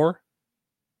little bit more.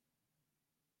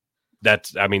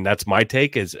 That's my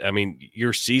take.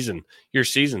 Your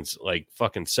season's like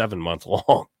fucking 7 months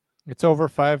long. It's over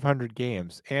 500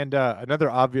 games. And another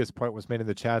obvious point was made in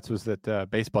the chats was that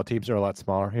baseball teams are a lot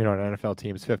smaller. An NFL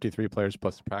team's 53 players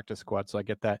plus the practice squad. So I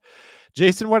get that.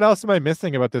 Jason, what else am I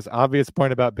missing about this obvious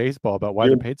point about baseball, about why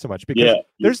they're paid so much? Because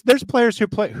there's players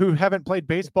who haven't played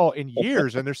baseball in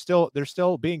years, and they're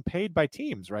still being paid by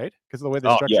teams, right? Because of the way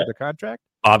they structure the contract.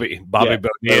 Bobby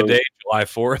Bonilla Day, July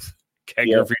 4th. Ken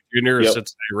Griffey Jr. of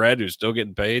Cincinnati Red, who's still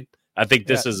getting paid. I think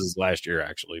this is his last year,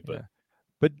 actually.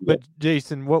 But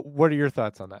Jason, what are your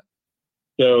thoughts on that?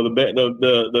 So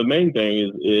the main thing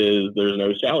is there's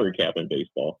no salary cap in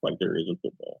baseball like there is in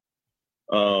football,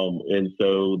 and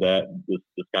so that the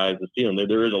sky's the ceiling.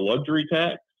 There is a luxury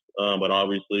tax, but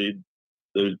obviously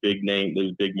those big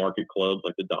market clubs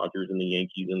like the Dodgers and the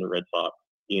Yankees and the Red Sox,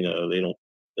 they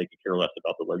could care less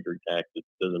about the luxury tax. It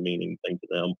doesn't mean anything to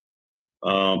them.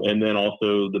 And then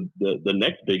also the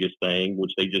next biggest thing,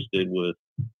 which they just did with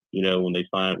when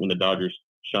the Dodgers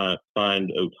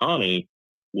signed Ohtani,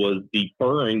 was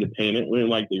deferring the payment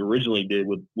like they originally did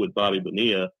with Bobby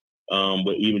Bonilla,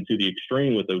 but even to the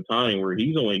extreme with Ohtani, where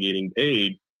he's only getting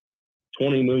paid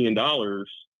 $20 million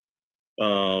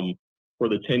for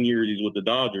the 10 years he's with the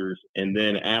Dodgers, and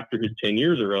then after his 10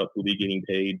 years are up, he'll be getting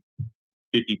paid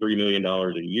 $53 million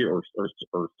a year or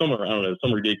somewhere, I don't know,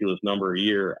 some ridiculous number a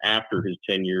year after his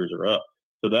 10 years are up.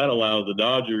 So that allows the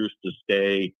Dodgers to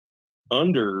stay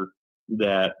under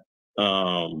that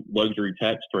luxury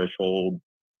tax threshold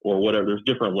or whatever. There's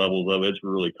different levels of it. It's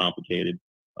really complicated.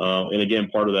 And again,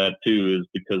 part of that too is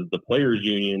because the players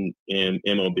union in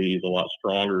MLB is a lot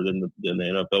stronger than the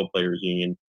NFL players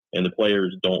union, and the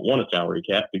players don't want a salary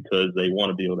cap because they want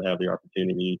to be able to have the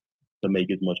opportunity to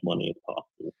make as much money as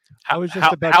possible.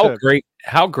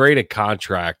 How great a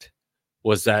contract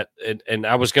was that? And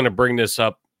I was going to bring this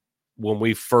up when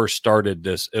we first started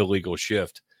this illegal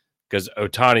shift, because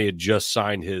Ohtani had just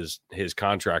signed his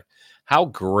contract. How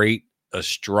great a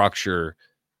structure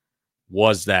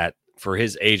was that for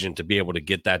his agent to be able to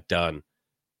get that done?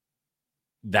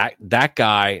 That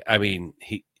guy, I mean,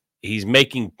 he's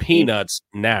making peanuts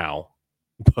now,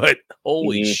 but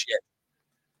holy shit.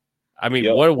 I mean,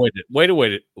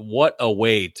 what a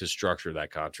way to structure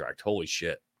that contract. Holy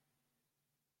shit.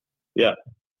 Yeah.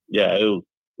 Yeah, it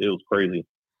was crazy.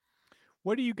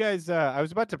 What do you guys? I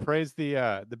was about to praise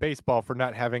the baseball for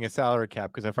not having a salary cap,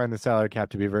 because I find the salary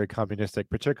cap to be very communistic,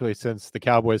 particularly since the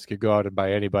Cowboys could go out and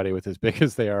buy anybody with as big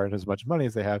as they are and as much money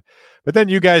as they have. But then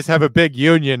you guys have a big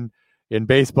union in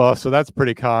baseball, so that's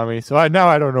pretty commie. So I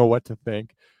don't know what to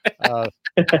think. That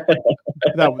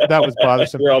was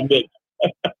bothersome. You're all big.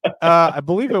 I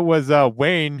believe it was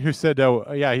Wayne who said,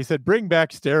 he said, bring back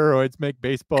steroids, make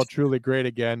baseball truly great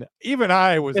again. Even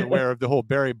I was aware of the whole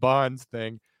Barry Bonds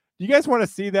thing. Do you guys want to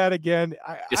see that again?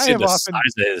 Size of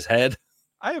his head.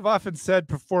 I have often said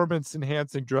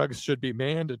performance-enhancing drugs should be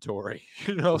mandatory.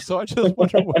 So I just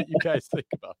wonder what you guys think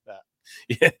about that.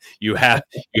 Yeah, you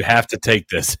have to take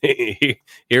this.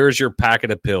 Here's your packet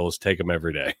of pills. Take them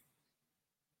every day.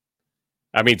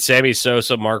 I mean, Sammy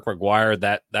Sosa, Mark McGwire,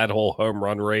 that whole home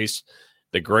run race,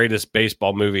 the greatest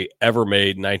baseball movie ever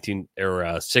made,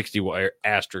 61,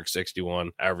 asterisk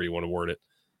 61, however you want to word it.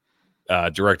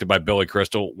 Directed by Billy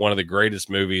Crystal, one of the greatest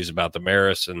movies about the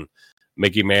Maris and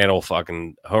Mickey Mantle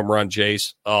fucking home run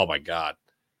chase. Oh my God.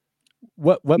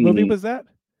 What movie was that?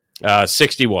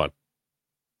 61.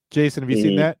 Jason, have you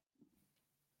seen that?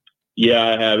 Yeah,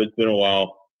 I have. It's been a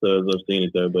while since I've seen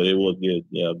it though, but it was good.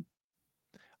 Yeah.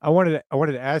 I wanted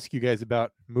to ask you guys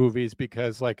about movies,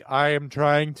 because I am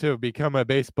trying to become a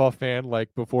baseball fan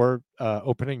before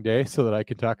opening day so that I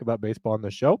can talk about baseball on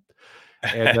the show.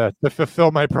 And to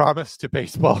fulfill my promise to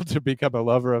baseball, to become a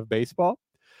lover of baseball.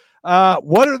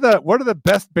 What are the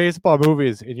best baseball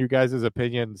movies in you guys'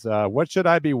 opinions? What should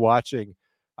I be watching?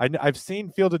 I've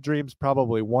seen Field of Dreams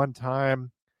probably one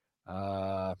time.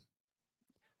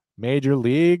 Major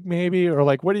League, maybe, or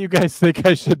what do you guys think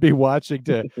I should be watching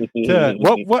to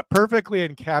what perfectly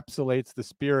encapsulates the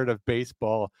spirit of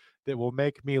baseball that will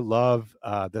make me love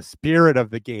the spirit of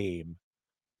the game?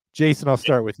 Jason, I'll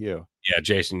start with you. Yeah,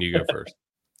 Jason, you go first.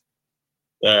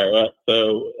 All right.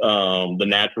 So, The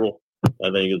Natural, I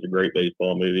think, is a great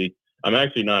baseball movie. I'm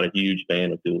actually not a huge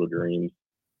fan of Field of Dreams.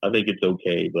 I think it's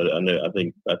okay, but I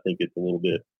think it's a little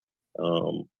bit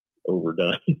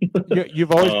overdone.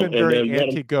 You've always been very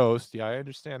anti-ghost. Yeah, I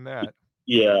understand that.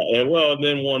 Yeah, and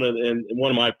then one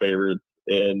of my favorites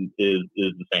is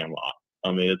The Sandlot.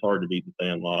 I mean, it's hard to beat The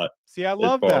Sandlot. See, I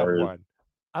love that one.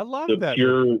 I love that.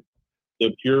 The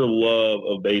pure love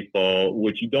of baseball,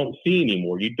 which you don't see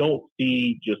anymore. You don't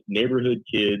see just neighborhood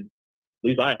kids. At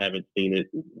least I haven't seen it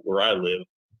where I live,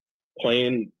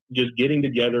 just getting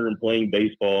together and playing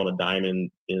baseball on a diamond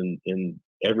in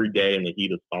every day in the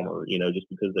heat of summer. Just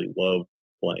because they love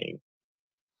playing.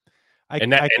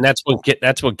 And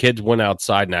that's when kids went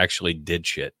outside and actually did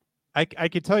shit. I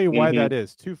can tell you why that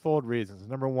is. Twofold reasons.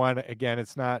 Number one, again,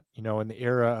 it's not in the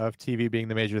era of TV being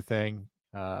the major thing,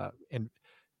 and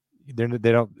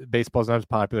baseball's not as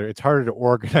popular. It's harder to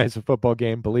organize a football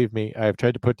game. Believe me, I've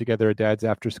tried to put together a dad's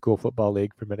after school football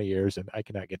league for many years, and I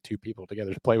cannot get two people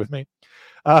together to play with me.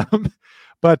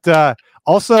 But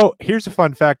also, here's a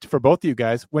fun fact for both of you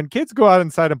guys. When kids go out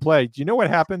inside and play, do you know what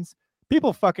happens?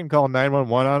 People fucking call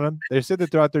 911 on them. They said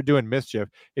that they're out there doing mischief.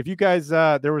 If you guys,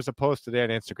 there was a post today on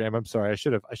Instagram. I'm sorry, I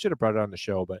should have brought it on the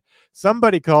show, but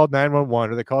somebody called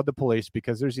 911 or they called the police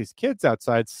because there's these kids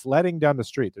outside sledding down the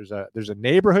street. There's a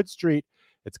neighborhood street,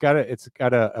 It's got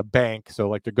a bank. So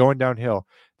like they're going downhill.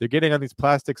 They're getting on these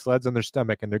plastic sleds on their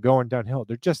stomach and they're going downhill.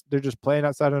 They're just playing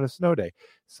outside on a snow day.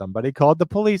 Somebody called the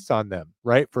police on them,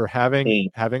 right? For having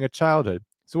a childhood.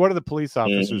 So what do the police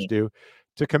officers do?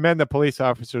 To commend the police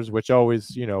officers, which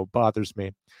always, bothers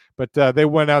me. But they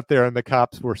went out there and the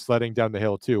cops were sledding down the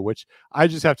hill too, which I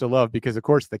just have to love because, of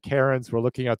course, the Karens were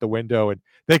looking out the window and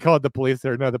they called the police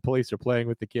there. No, the police are playing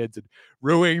with the kids and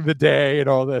ruining the day and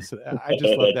all this. I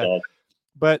just love that.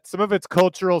 But some of it's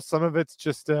cultural. Some of it's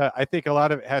just, I think a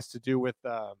lot of it has to do with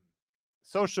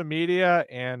social media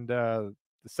and the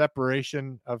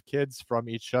separation of kids from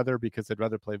each other because they'd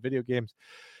rather play video games.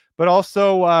 But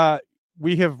also,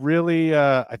 we have really,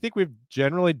 I think we've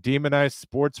generally demonized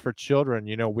sports for children.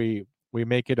 We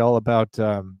make it all about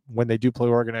when they do play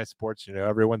organized sports,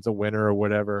 everyone's a winner or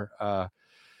whatever.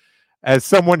 As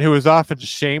someone who is often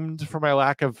shamed for my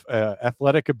lack of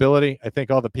athletic ability, I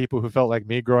think all the people who felt like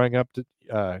me growing up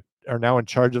are now in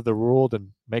charge of the rules and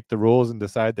make the rules and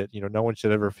decide that, no one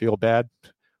should ever feel bad,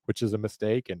 which is a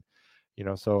mistake. And,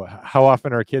 so how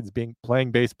often are kids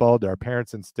playing baseball? Do our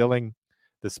parents instilling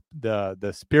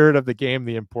the spirit of the game,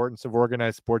 the importance of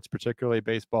organized sports, particularly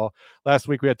baseball? Last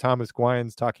week we had Thomas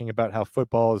Gwines talking about how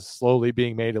football is slowly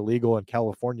being made illegal in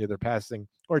California. They're passing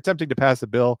or attempting to pass a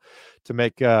bill to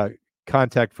make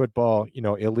contact football,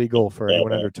 illegal for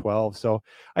anyone under 12. So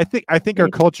I think our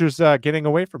culture's getting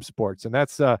away from sports, and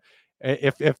that's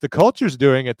if the culture's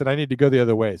doing it, then I need to go the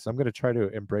other way. So I'm going to try to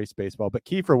embrace baseball. But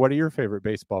Kiefer, what are your favorite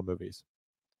baseball movies?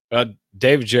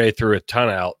 David J threw a ton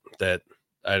out that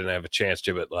I didn't have a chance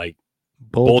to, but like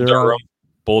Bull Durham.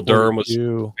 Bull Durham was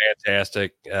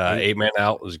fantastic. 8 Man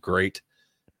Out was great.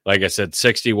 Like I said,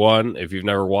 61. If you've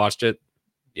never watched it,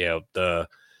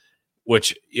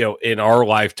 which in our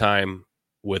lifetime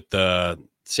with the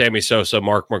Sammy Sosa,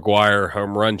 Mark McGwire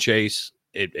home run chase,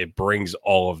 it brings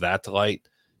all of that to light.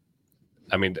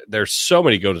 I mean, there's so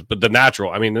many good ones, but the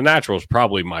Natural is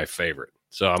probably my favorite.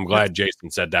 So I'm glad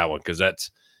Jason said that one because that's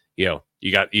you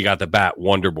got the bat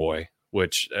Wonder Boy.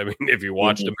 Which, I mean, if you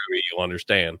watch the movie, you'll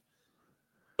understand.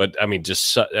 But, I mean,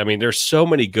 there's so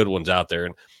many good ones out there.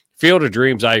 And Field of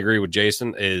Dreams, I agree with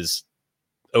Jason, is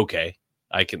okay.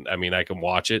 I can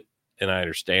watch it, and I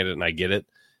understand it, and I get it.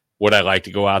 Would I like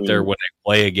to go out there when they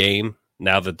play a game,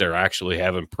 now that they're actually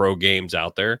having pro games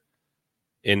out there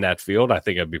in that field? I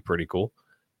think that'd be pretty cool.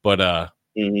 But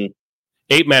 8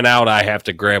 Man Out, I have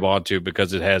to grab onto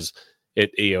because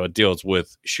it deals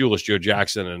with Shoeless Joe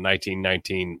Jackson in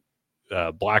 1919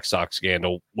 Black Sox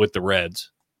scandal with the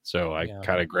Reds, so I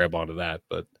kind of grab onto that.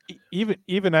 But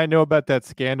even I know about that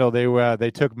scandal.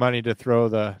 They took money to throw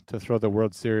the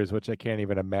World Series, which I can't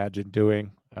even imagine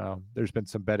doing. There's been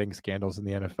some betting scandals in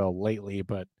the NFL lately,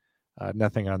 but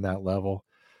nothing on that level.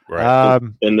 Right.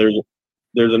 And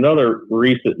there's another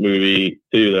recent movie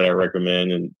too that I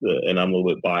recommend, and I'm a little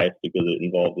bit biased because it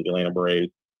involves the Atlanta Braves,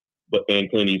 and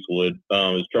Clint Eastwood.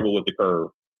 Is Trouble with the Curve.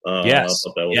 Yes. I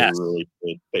thought that was a really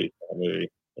good baseball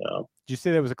movie. Did you say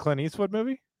that was a Clint Eastwood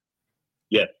movie?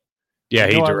 Yes. Yeah,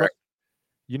 he directed.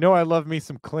 I love me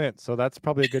some Clint, so that's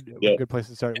probably a good place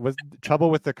to start. Was Trouble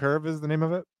with the Curve is the name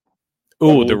of it?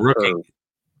 Oh, The Rookie.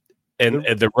 And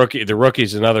the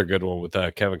rookie's another good one with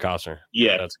Kevin Costner.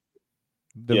 Yeah.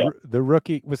 The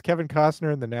Rookie, was Kevin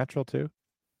Costner in The Natural too?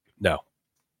 No.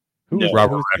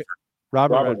 Robert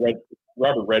Redford.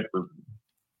 Robert Redford.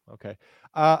 Okay.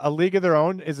 A League of Their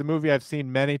Own is a movie I've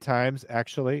seen many times,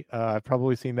 actually. I've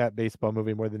probably seen that baseball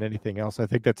movie more than anything else. I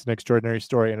think that's an extraordinary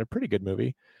story and a pretty good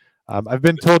movie. I've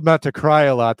been told not to cry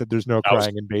a lot, that there's no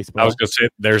crying in baseball. I was going to say,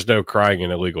 there's no crying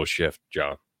in Illegal Shift,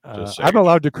 John. I'm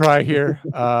allowed to cry here.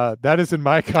 That is in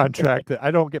my contract.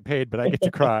 I don't get paid, but I get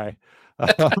to cry.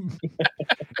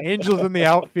 Angels in the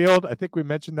Outfield. I think we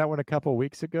mentioned that one a couple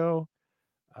weeks ago.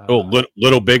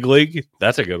 Little Big League.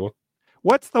 That's a good one.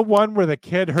 What's the one where the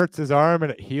kid hurts his arm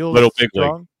and it heals? Little Big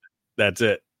League. That's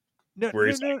it.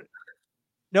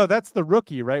 No, that's The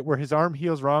Rookie, right? Where his arm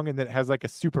heals wrong and then it has like a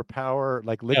superpower,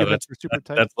 like ligaments are super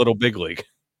tight. That's Little Big League.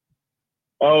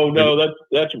 Oh no,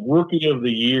 that's Rookie of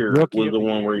the Year. Was the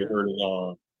one where you hurt his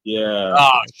arm. Yeah.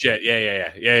 Oh shit.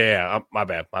 Yeah. My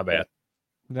bad.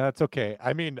 No, it's okay.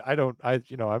 I mean,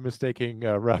 I'm mistaking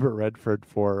Robert Redford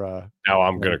for now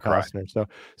I'm gonna cry. So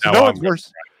no one's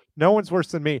worse. No one's worse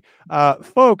than me.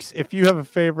 Folks, if you have a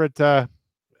favorite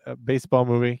baseball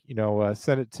movie,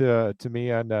 send it to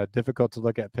me on Difficult to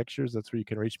Look At Pictures. That's where you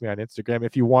can reach me on Instagram.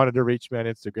 If you wanted to reach me on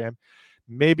Instagram,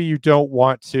 maybe you don't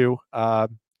want to.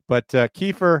 But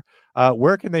Kiefer,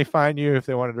 where can they find you if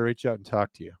they wanted to reach out and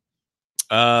talk to you?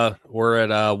 We're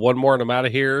at One More and I'm Out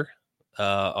of Here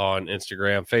on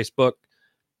Instagram, Facebook.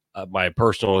 My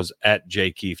personal is at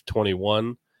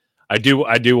jkeef21. I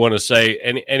do want to say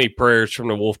any prayers from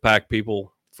the Wolfpack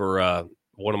people for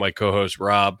one of my co-hosts,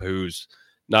 Rob, who's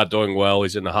not doing well.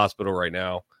 He's in the hospital right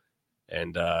now.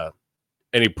 And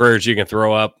any prayers you can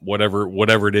throw up,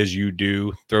 whatever it is you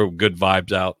do, throw good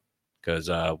vibes out because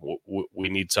we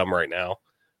need some right now.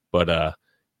 But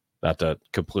not to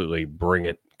completely bring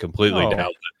it completely down.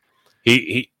 But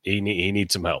he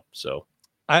needs some help. So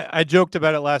I joked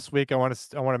about it last week. I want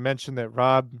to mention that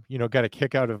Rob, got a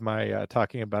kick out of my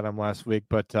talking about him last week,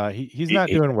 but he's not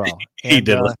doing well. He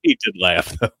did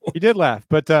laugh though. He did laugh,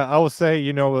 but I will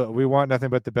say, we want nothing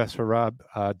but the best for Rob.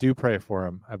 Do pray for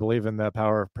him. I believe in the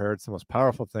power of prayer. It's the most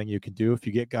powerful thing you can do if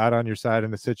you get God on your side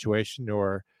in a situation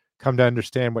or come to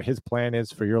understand what his plan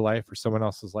is for your life or someone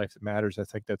else's life that matters. I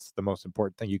think that's the most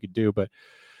important thing you could do. But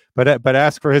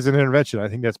ask for his intervention. I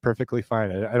think that's perfectly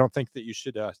fine. I don't think that you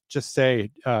should just say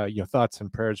thoughts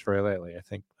and prayers very lightly. I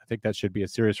think that should be a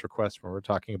serious request when we're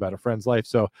talking about a friend's life.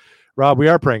 So, Rob, we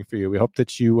are praying for you. We hope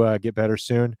that you get better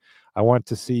soon. I want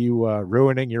to see you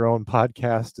ruining your own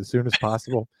podcast as soon as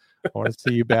possible. I want to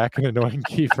see you back and annoying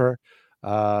Kiefer.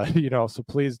 So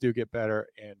please do get better,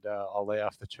 and I'll lay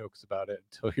off the jokes about it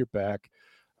until you're back.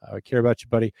 I care about you,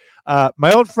 buddy.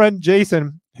 My old friend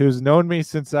Jason, who's known me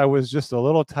since I was just a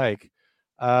little tyke.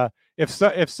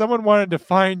 If someone wanted to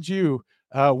find you,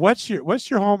 what's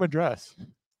your home address?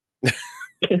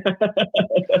 Jason,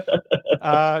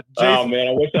 oh man,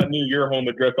 I wish I knew your home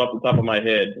address off the top of my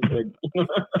head.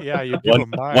 Yeah, you give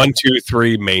them mine.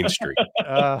 123 Main Street.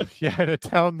 In a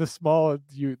town this small,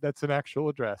 that's an actual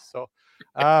address. So,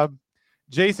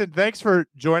 Jason, thanks for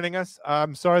joining us.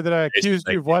 I'm sorry that I accused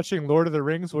you of watching Lord of the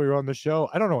Rings while you were on the show.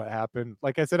 I don't know what happened.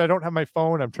 Like I said, I don't have my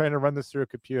phone. I'm trying to run this through a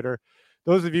computer.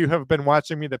 Those of you who have been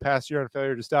watching me the past year on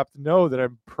Failure to Stop know that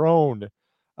I'm prone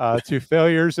to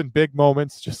failures and big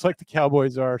moments, just like the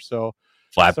Cowboys are. So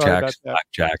flapjacks.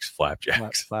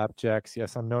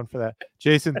 Yes, I'm known for that.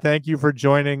 Jason, thank you for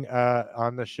joining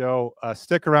on the show.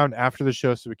 Stick around after the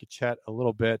show so we could chat a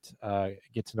little bit,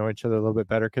 get to know each other a little bit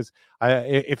better. Because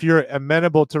if you're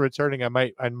amenable to returning, I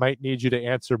might need you to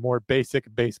answer more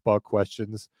basic baseball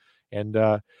questions. And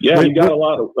you got a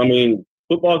lot of. I mean,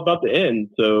 football's about to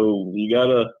end, so you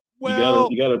gotta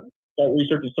start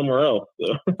researching somewhere else.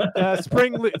 So.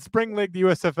 Spring League, the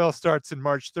USFL starts in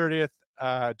March 30th.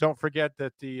 Don't forget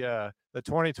that the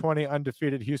 2020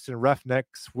 undefeated Houston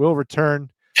Roughnecks will return.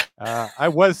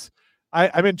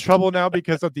 I'm in trouble now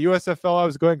because of the USFL. I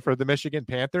was going for the Michigan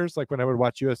Panthers. Like when I would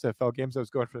watch USFL games, I was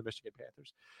going for the Michigan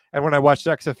Panthers. And when I watched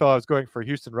XFL, I was going for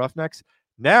Houston Roughnecks.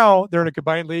 Now they're in a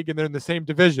combined league and they're in the same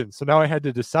division. So now I had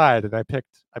to decide, and I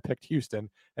picked Houston.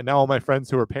 And now all my friends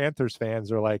who are Panthers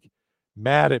fans are like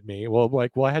mad at me.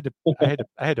 I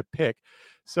had to pick.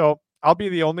 So I'll be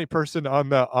the only person on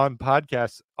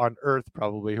podcasts on Earth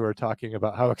probably who are talking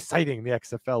about how exciting the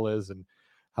XFL is and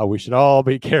how we should all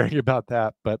be caring about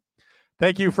that. But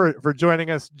thank you for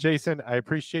joining us, Jason. I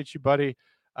appreciate you, buddy.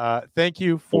 Thank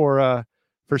you for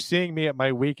seeing me at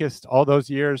my weakest all those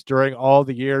years, during all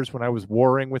the years when I was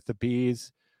warring with the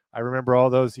bees. I remember all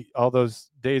those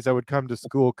days I would come to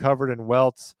school covered in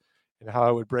welts and how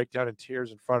I would break down in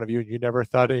tears in front of you. And you never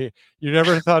thought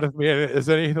of me as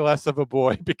any less of a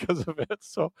boy because of it.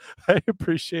 So I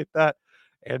appreciate that.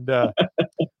 And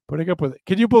putting up with it.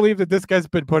 Can you believe that this guy's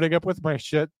been putting up with my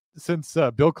shit since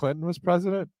Bill Clinton was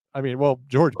president? I mean, well,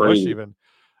 George Bush even.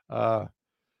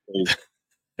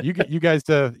 You guys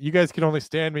can only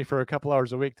stand me for a couple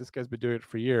hours a week. This guy's been doing it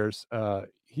for years.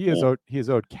 He is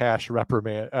owed cash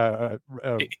reprimand.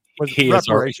 He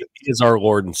is our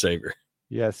Lord and Savior.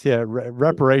 Yes, yeah,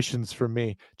 reparations from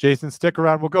me. Jason, stick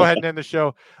around. We'll go ahead and end the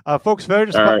show. Folks, Failure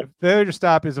to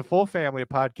Stop is a full family of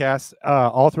podcasts.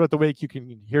 All throughout the week, you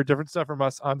can hear different stuff from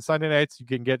us. On Sunday nights, you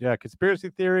can get conspiracy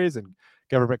theories and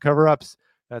government cover-ups.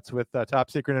 That's with top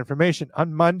secret information.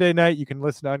 On Monday night, you can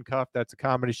listen to Uncuffed. That's a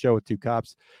comedy show with two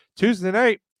cops. Tuesday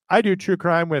night, I do true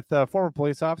crime with a former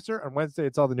police officer. On Wednesday,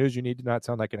 it's all the news you need to not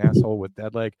sound like an asshole with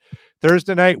Deadleg.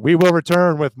 Thursday night, we will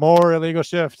return with more Illegal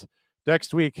Shift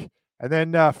next week. And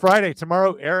then Friday,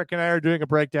 tomorrow, Eric and I are doing a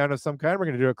breakdown of some kind. We're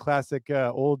going to do a classic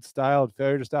old-style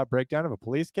Failure to Stop breakdown of a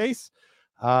police case.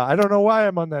 I don't know why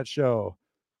I'm on that show,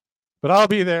 but I'll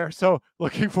be there. So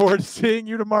looking forward to seeing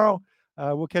you tomorrow.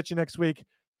 We'll catch you next week.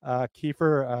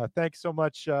 Kiefer, thanks so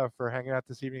much for hanging out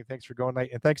this evening. Thanks for going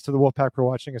late. And thanks to the Wolfpack for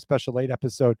watching a special late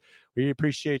episode. We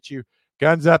appreciate you.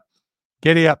 Guns up.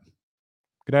 Giddy up.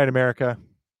 Good night, America.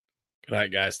 Good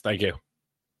night, guys. Thank you.